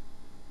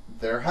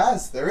 there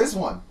is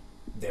one.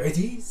 There it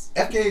is.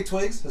 FKA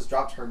Twigs has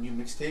dropped her new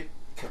mixtape,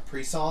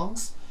 Capri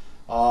Songs.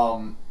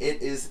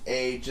 It is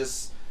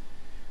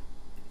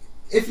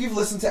if you've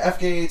listened to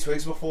FKA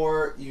Twigs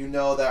before, you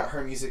know that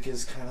her music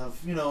is kind of,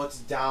 it's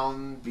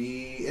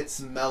downbeat, it's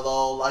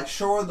mellow. Like,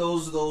 sure,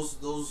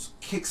 those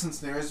kicks and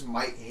snares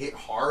might hit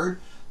hard,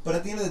 but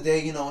at the end of the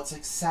day, it's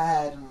like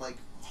sad and like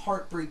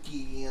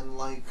heartbreaky and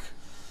like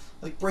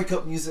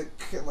breakup music,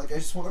 and like I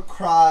just want to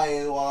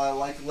cry while I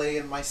like lay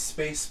in my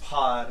space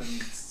pod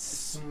and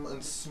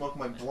smoke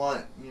my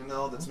blunt,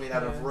 that's made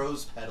out of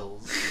rose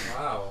petals.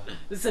 Wow.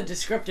 This is a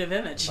descriptive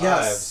image.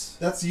 Yes,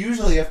 that's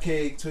usually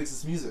FKA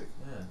Twigs' music.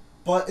 Yeah.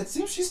 But it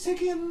seems she's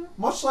taking,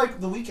 much like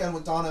The Weeknd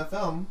with Dawn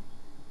FM,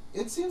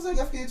 it seems like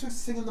FKA Twigs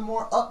is taking the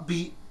more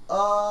upbeat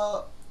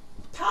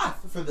path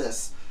for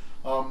this.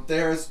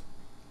 There's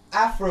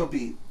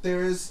Afrobeat,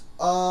 there's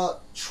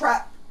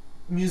trap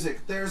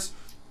music, there's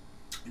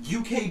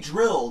UK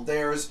drill,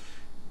 there's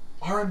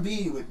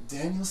R&B with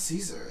Daniel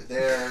Caesar,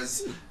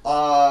 there's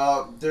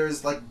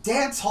like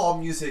dance hall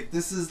music.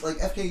 This is like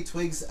FKA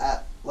Twigs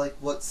at like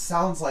what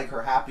sounds like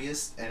her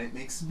happiest, and it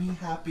makes me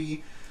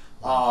happy.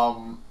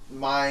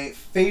 My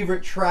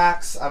favorite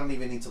tracks, I don't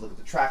even need to look at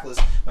the track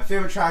list. My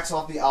favorite tracks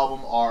off the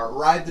album are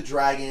Ride the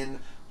Dragon,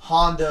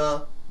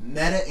 Honda,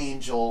 Meta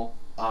Angel,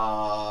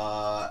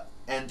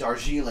 and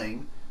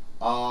Darjeeling.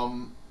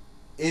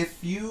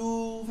 If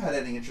you've had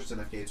any interest in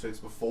FKA Twigs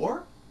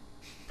before,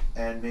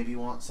 and maybe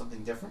want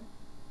something different,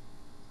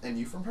 and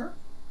you from her,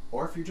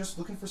 or if you're just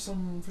looking for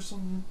some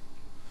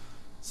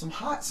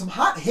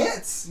hot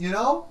hits,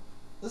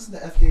 listen to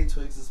FKA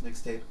Twigs'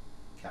 mixtape,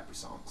 Capri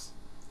Songs.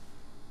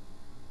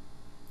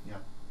 Yeah.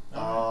 I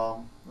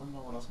don't know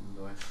what else I'm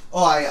doing.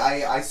 Oh,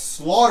 I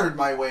slaughtered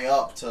my way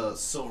up to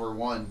Silver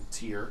 1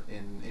 tier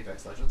in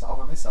Apex Legends all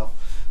by myself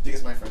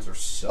because my friends are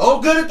so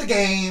good at the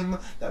game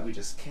that we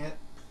just can't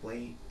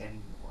play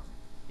anymore.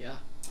 Yeah.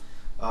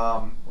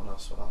 What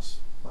else?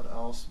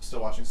 I'm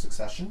still watching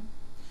Succession.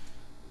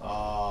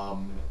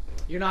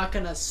 You're not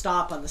gonna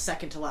stop on the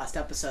second to last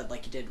episode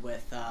like you did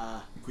with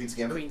Queen's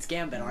Gambit. Queen's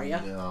Gambit, are you?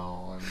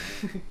 No,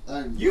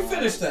 I'm You not.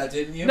 finished that,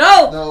 didn't you?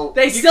 No,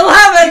 they You- still You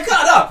haven't.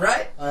 caught up,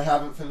 right? I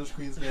haven't finished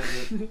Queen's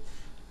Gambit.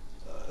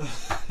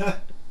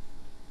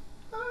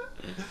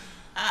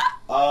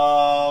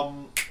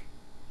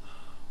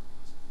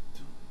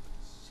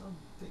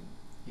 Something.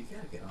 You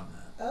gotta get on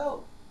that.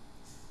 Oh.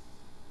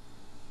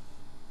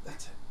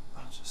 That's it.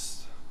 I'll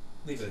just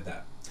Leave it at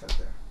that. cut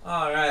there.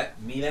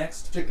 Alright, me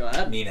next? Go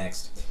ahead. Me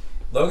next.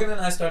 Logan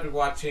and I started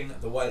watching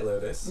The White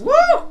Lotus. Woo!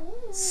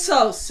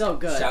 So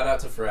good. Shout out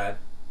to Fred.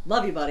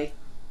 Love you, buddy.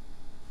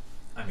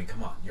 I mean,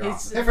 come on, you're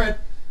It's- awesome. Hey, Fred.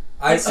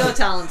 He's so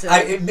talented.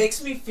 It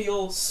makes me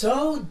feel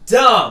so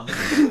dumb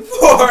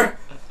for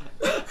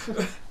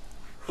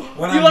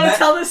when You want to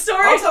tell this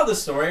story? I'll tell the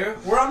story.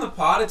 We're on the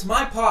pod. It's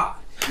my pod.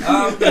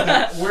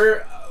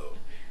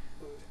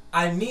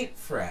 I meet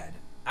Fred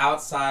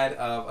outside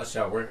of a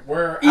show.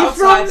 We're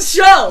outside Ephraim's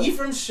show.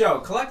 Ephraim's show.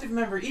 Collective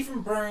member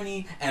Ephraim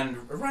Burney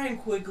and Ryan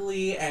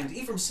Quigley and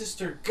Ephraim's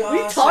sister Gus.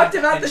 We talked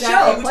and- about and the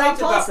Jackie. show. We Playing talked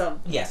about-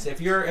 Possum. Yes, if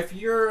you're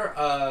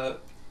a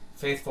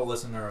faithful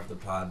listener of the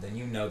pod, then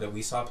you know that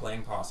we saw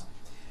Playing Possum.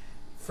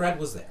 Fred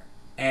was there,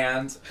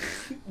 and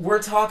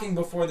we're talking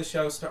before the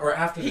show started, or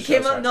after the He show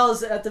came up. started. No, it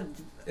was at the.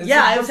 Is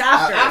Yeah, it it was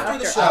after. after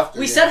the show.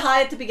 We said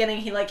hi at the beginning.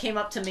 He came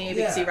up to me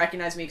because he Yeah.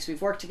 recognized me because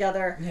we've worked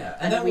together. Yeah,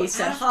 And then we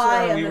said after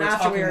hi, and we then were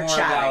after we talking were more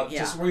chatting, about yeah.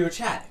 just we were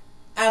chatting,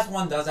 as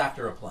one does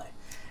after a play.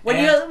 When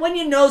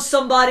you know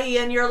somebody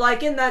and you're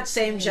like in that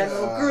same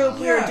general group,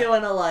 we were Yeah.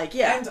 doing a like,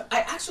 yeah. And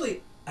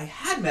I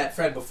had met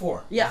Fred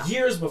before. Yeah.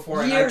 Years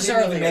before, and Years I didn't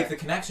earlier. even make the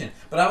connection.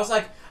 But I was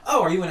like,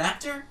 oh, are you an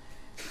actor?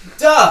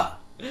 Duh!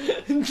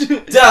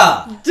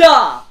 Duh!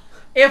 Duh!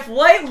 If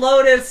White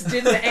Lotus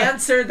didn't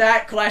answer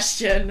that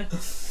question,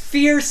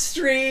 Fear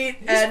Street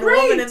and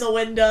great. Woman in the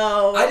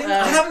Window. I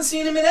haven't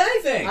seen him in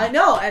anything. I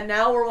know, and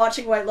now we're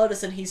watching White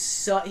Lotus, and he's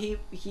so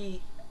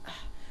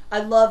I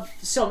love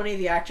so many of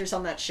the actors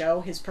on that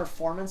show. His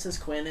performance as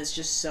Quinn is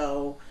just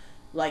so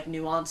like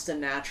nuanced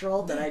and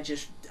natural that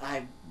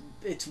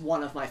it's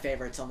one of my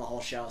favorites on the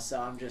whole show.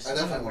 So I'm just I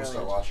definitely want to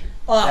start watching.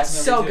 Oh, Definitely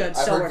so do. good, I've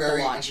so heard worth the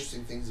very watch.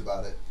 interesting things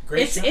about it.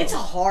 Great show. It's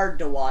hard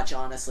to watch,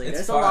 honestly. It's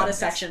There's fun. a lot of It's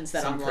sections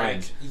that some I'm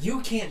cringe. like, You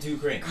can't do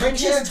cringe.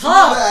 Cringe You is can't do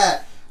tough.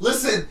 that.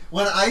 Listen,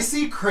 when I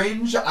see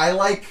cringe,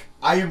 I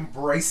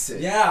embrace it.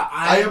 Yeah,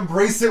 I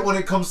embrace it when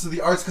it comes to the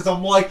arts because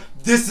I'm like,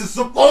 this is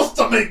supposed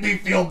to make me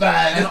feel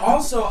bad. And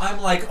also, I'm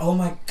like, oh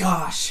my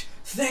gosh,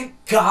 thank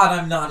God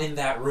I'm not in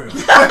that room.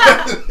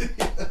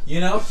 You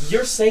know,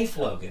 you're safe,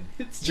 Logan.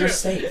 You're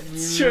safe.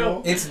 It's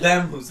true. It's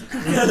them who's.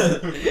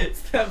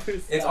 It's them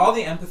who's. It's all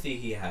the empathy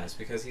he has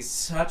because he's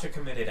such a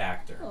committed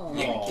actor. Aw.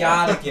 You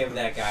gotta give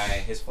that guy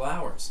his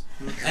flowers.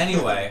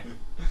 Anyway,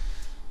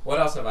 what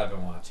else have I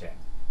been watching?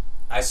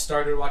 I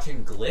started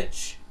watching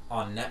Glitch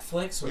on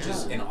Netflix, which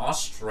is an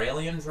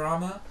Australian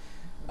drama.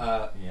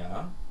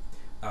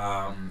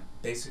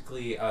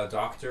 Basically, a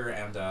doctor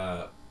and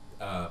a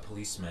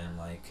policeman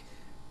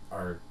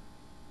are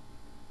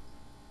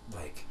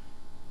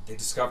they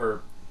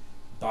discover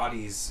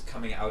bodies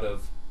coming out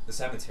of the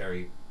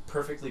cemetery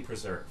perfectly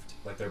preserved.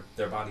 Like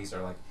their bodies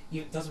are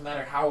it doesn't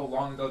matter how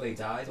long ago they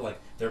died. Like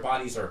their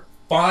bodies are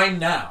fine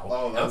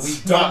now, and we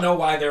don't know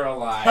why they're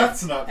alive.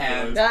 That's not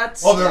good.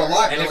 That's they're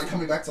alive. And They're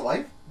coming back to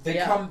life.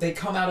 They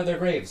come out of their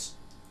graves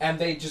and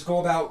they just go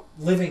about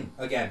living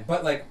again.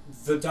 But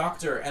the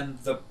doctor and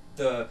the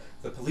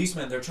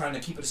policeman, they're trying to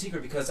keep it a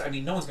secret because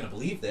no one's gonna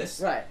believe this.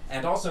 Right.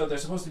 And also they're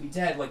supposed to be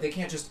dead. They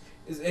can't just.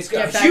 It's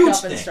Get a back huge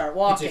up and thing. start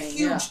walking, It's a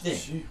huge yeah. thing.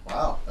 Gee,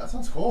 wow, that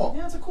sounds cool.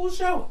 Yeah, it's a cool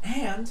show.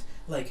 And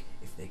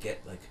if they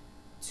get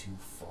too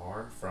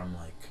far from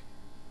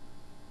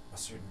a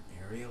certain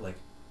area,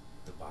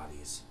 the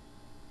bodies,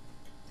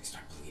 they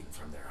start bleeding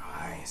from their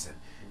eyes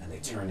and they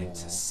turn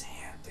into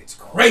sand. It's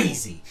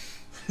crazy.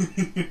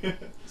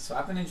 So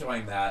I've been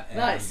enjoying that, and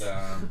Nice.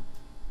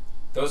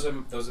 those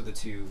are the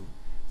two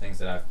things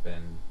that I've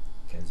been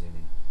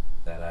consuming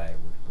that I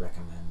would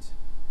recommend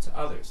to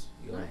others.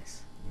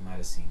 Nice. You might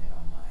have seen it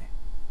on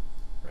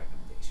my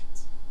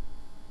recommendations.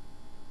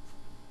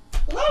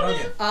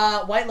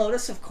 White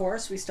Lotus, of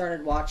course, we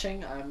started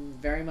watching. I'm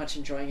very much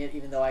enjoying it,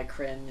 even though I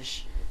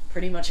cringe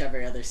pretty much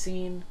every other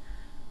scene.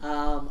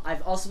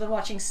 I've also been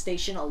watching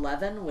Station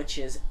 11, which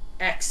is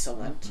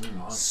excellent.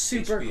 On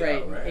Super HBO,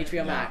 great. right?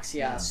 HBO Max,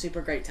 yeah. Yeah.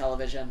 Super great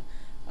television.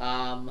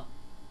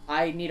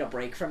 I need a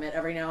break from it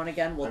every now and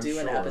again. We'll I'm do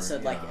an sure,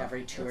 episode yeah.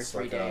 every 2 or It's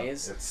 3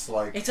 days. It's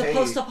It's a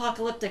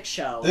post-apocalyptic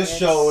show. This It's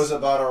show is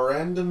about a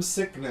random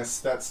sickness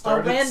that a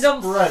started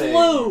random spreading.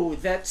 flu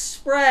that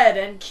spread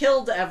and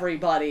killed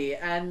everybody,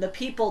 and the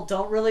people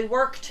don't really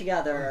work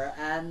together,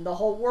 and the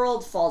whole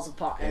world falls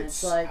apart. And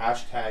it's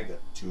hashtag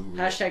too real.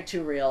 hashtag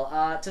too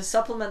real. To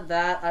supplement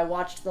that, I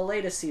watched the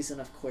latest season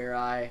of Queer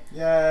Eye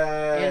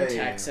Yay! in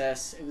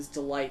Texas. It was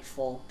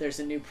delightful. There's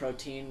a new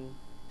protein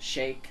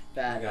shake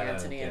that You gotta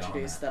Anthony get on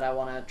introduced that. that I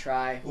want to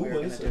try. Ooh, We're what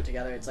going is to do it it?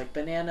 together. It's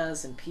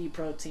bananas and pea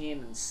protein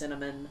and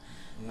cinnamon.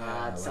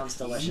 It sounds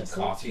delicious.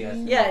 Coffee. I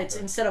think. Yeah, it's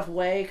instead of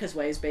whey, because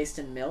whey is based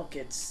in milk,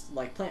 it's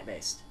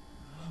plant-based.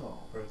 Oh,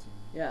 Protein.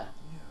 Yeah.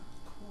 yeah,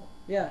 cool.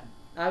 Yeah.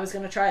 I was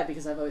going to try it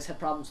because I've always had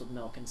problems with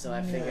milk, and so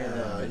I figured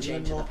a you change in the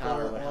and milk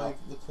powder are, would help.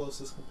 the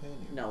closest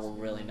companions. No,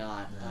 we're really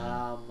not.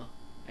 No.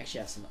 Actually,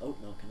 I have some oat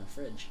milk in the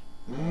fridge.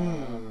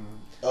 Mmm.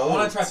 I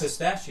want to try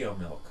pistachio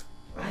milk.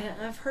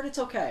 I've heard it's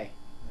okay.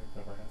 I've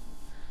never had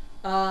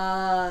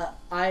it.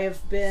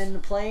 I've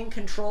been playing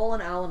Control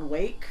and Alan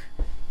Wake,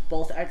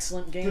 both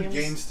excellent games. Good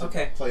games to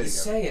Okay, play you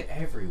together. say it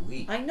every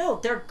week. I know,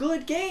 they're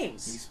good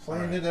games. He's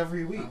playing Alright. it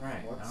every week. All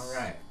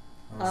right.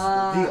 What's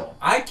the deal?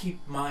 I keep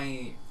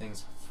my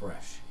things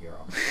fresh here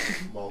on.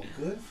 Well,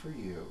 good for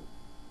you.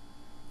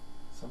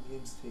 Some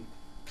games take,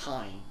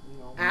 Time. you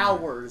know,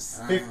 Hours.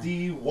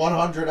 50,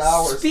 100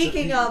 hours.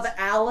 Speaking to of beat.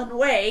 Alan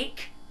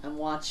Wake, I'm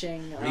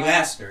watching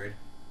Remastered.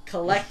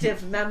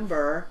 collective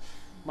member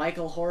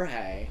Michael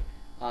Jorge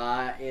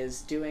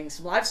is doing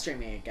some live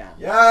streaming again.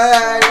 Yay!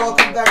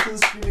 Welcome back to the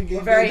streaming game.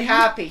 We're very baby.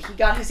 happy. He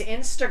got his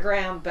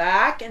Instagram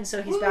back, and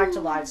so he's back to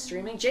live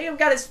streaming. Jacob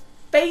got his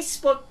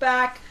Facebook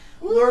back.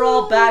 We're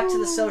all back to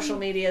the social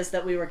medias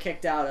that we were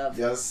kicked out of.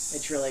 Yes.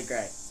 It's really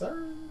great.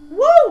 Sir.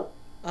 Woo!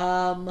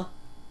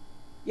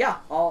 Yeah,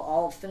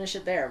 I'll finish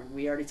it there.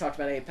 We already talked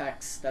about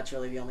Apex. That's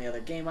really the only other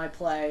game I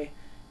play.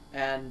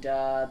 And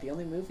the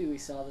only movie we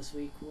saw this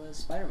week was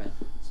Spider-Man.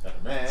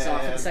 Spider-Man. Saw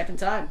it for the second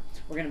time.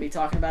 We're going to be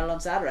talking about it on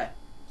Saturday.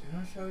 Did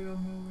I show you a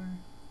movie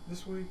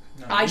this week?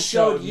 No, I you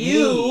showed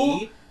you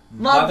me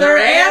Mother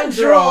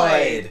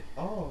Android.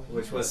 Oh,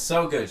 which was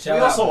so good. Shout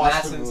We out also to watched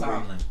Matt the and movie.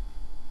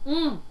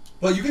 Tomlin.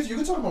 But you could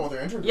talk about Mother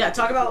Android. Yeah,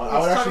 talk about- I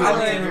would let's actually talk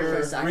like about to Mother hear.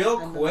 Android. Second, Real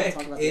and then we'll quick,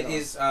 talk about the it other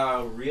is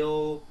a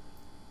real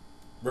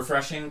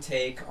refreshing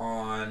take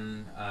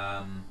on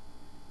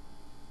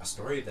a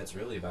story that's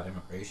really about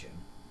immigration.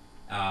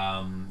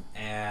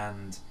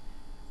 And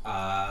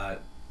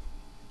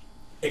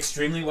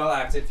extremely well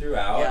acted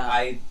throughout. Yeah.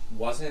 I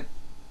wasn't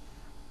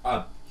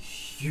a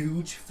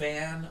huge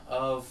fan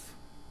of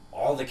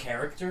all the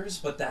characters,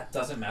 but that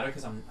doesn't matter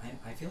because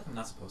I feel like I'm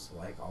not supposed to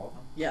like all of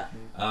them. Yeah.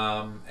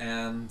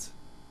 And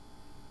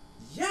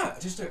yeah,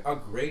 just a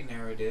great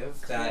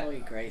narrative that Chloe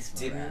Grace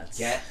didn't Moretz.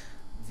 get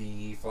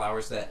the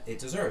flowers that it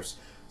deserves.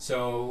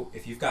 So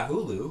if you've got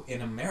Hulu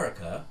in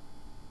America,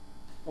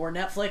 Or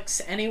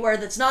Netflix, anywhere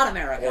that's not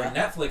America. or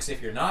Netflix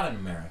if you're not in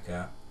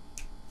America,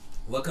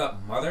 look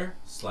up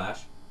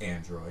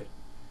Mother/Android,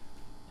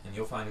 and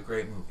you'll find a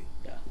great movie.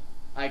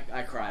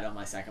 I cried on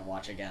my second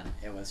watch again.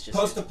 It was just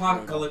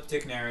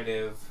Post-apocalyptic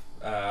narrative,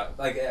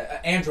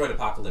 android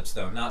apocalypse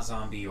though, not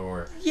zombie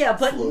or Yeah,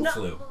 but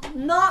flu.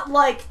 not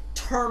like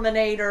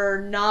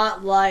Terminator,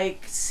 not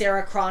like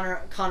Sarah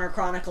Connor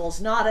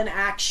Chronicles, not an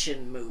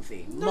action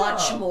movie. No,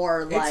 Much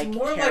more it's like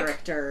more like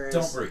characters.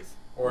 Don't Breathe.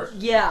 Or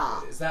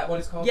Yeah. is that what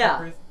it's called? Yeah.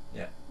 Don't Breathe?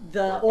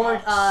 Yeah. Or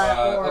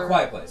A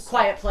Quiet Place.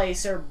 Quiet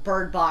Place or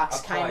Bird Box,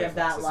 A kind Quiet of Place.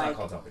 that It's like. not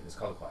called Don't Breathe. It's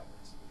called A Quiet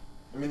Place.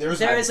 I mean, There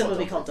is a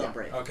movie called Don't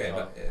Breathe. Okay,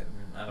 but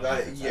I don't know.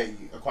 If it's Yeah,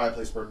 that. A Quiet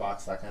Place, Bird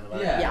Box, that kind of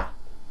vibe. Yeah. Yeah.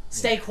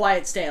 Stay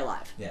quiet, stay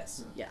alive.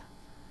 Yes. Yeah.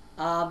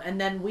 And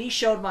then we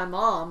showed my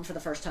mom for the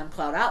first time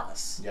Cloud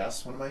Atlas.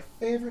 Yes, one of my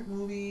favorite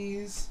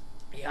movies.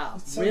 Yeah,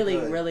 It's so really,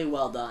 good. really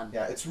well done.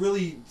 Yeah, it's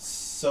really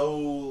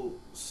so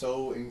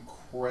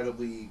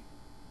incredibly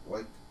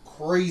like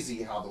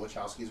crazy how the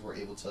Wachowskis were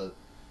able to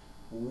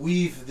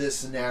weave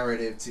this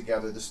narrative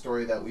together. The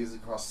story that weaves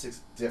across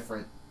 6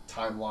 different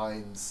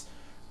timelines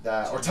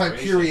or time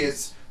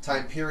periods.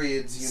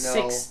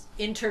 You know, 6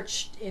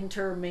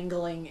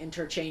 intermingling,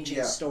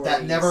 interchanging stories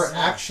that never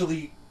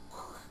actually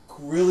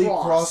really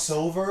Cross. cross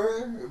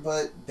over,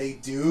 but they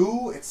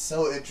do. It's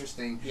so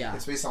interesting. Yeah.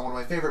 It's based on one of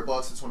my favorite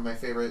books. It's one of my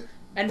favorite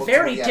and books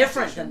very movie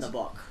different than adaptations. the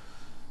book.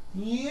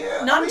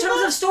 Yeah. Not in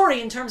terms of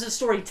story, in terms of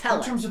storytelling.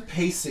 In terms of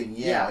pacing,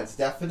 Yeah. it's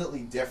definitely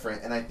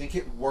different, and I think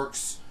it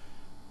works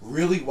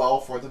really well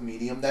for the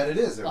medium that it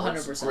is. It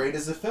works 100%. great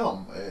as a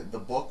film. The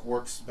book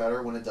works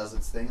better when it does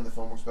its thing, and the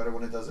film works better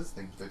when it does its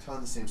thing. They're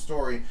telling the same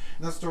story,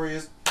 and that story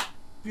is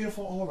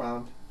beautiful all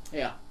around.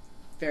 Yeah.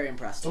 Very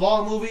impressed. It's a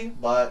long movie,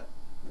 but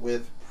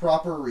with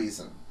proper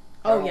reason.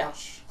 Oh, Gotta yeah.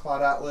 watch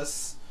Cloud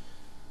Atlas,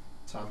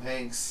 Tom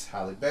Hanks,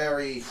 Halle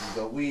Berry,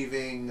 Hugo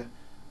Weaving,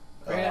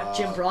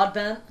 Jim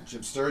Broadbent.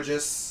 Jim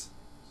Sturgis.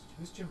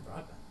 Who's Jim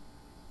Broadbent?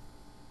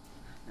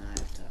 I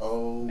have to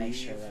Oh, make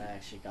sure that I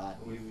actually got.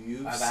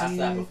 You've I've seen, asked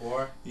that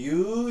before.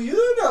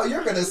 You know,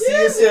 you're gonna see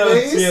his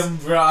face, Jim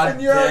Broadbent.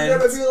 and you're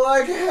gonna be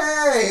like,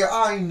 "Hey,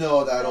 I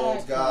know that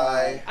old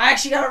guy." I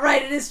actually got it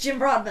right. It is Jim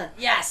Broadbent.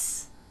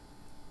 Yes.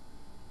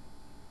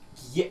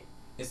 Yeah.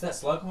 Is that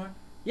Slughorn?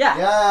 Yeah.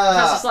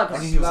 Yeah, Professor Slughorn.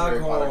 I knew he was a Harry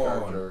Potter Slughorn.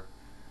 character.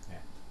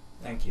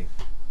 Thank you.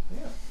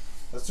 Yeah,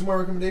 that's 2 more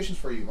recommendations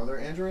for you: Mother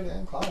Android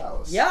and Cloud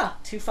Atlas. Yeah,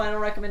 2 final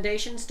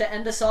recommendations to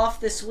end us off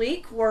this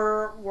week.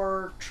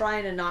 We're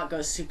trying to not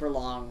go super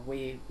long.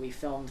 We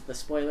filmed the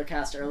spoiler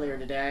cast earlier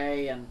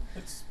today, and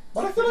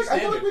But I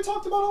feel like we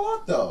talked about a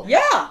lot though.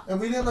 yeah, And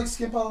we didn't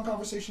skip out on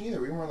conversation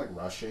either. We weren't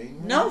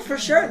rushing. no, for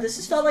sure. This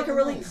has felt like a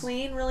really Nice.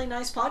 clean, really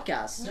nice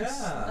podcast.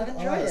 Yeah. I've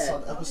enjoyed it.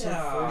 On episode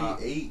Yeah.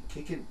 48,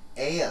 kicking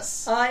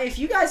ass. If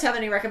you guys have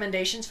any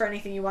recommendations for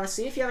anything you want to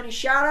see, if you have any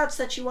shout-outs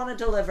that you want to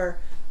deliver,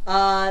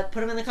 put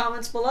them in the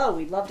comments below.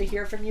 We'd love to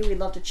hear from you. We'd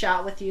love to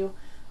chat with you.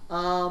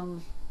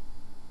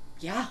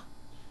 Yeah,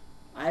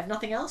 I have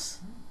nothing else.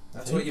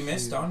 That's what you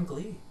missed on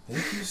Glee.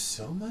 Thank you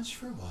so much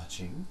for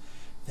watching.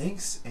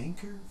 Thanks,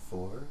 Anchor,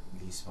 for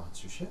the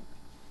sponsorship.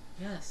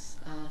 Yes,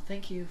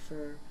 thank you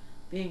for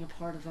being a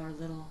part of our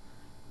little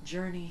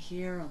journey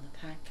here on the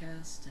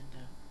Packcast. And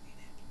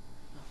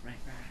oh, right.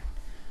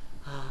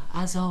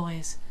 As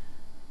always,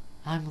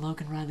 I'm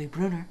Logan Riley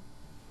Bruner.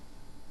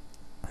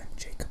 I'm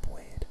Jacob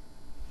Wade.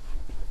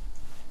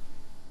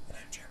 And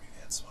I'm Jeremy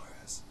Van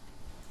Suarez.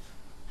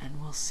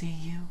 And we'll see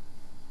you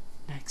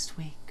next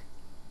week.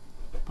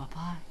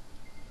 Bye-bye.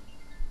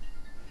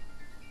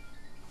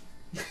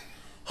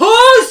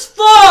 Whose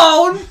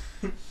phone?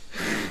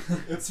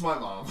 It's my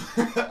mom.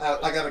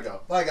 I gotta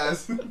go. Bye,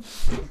 guys.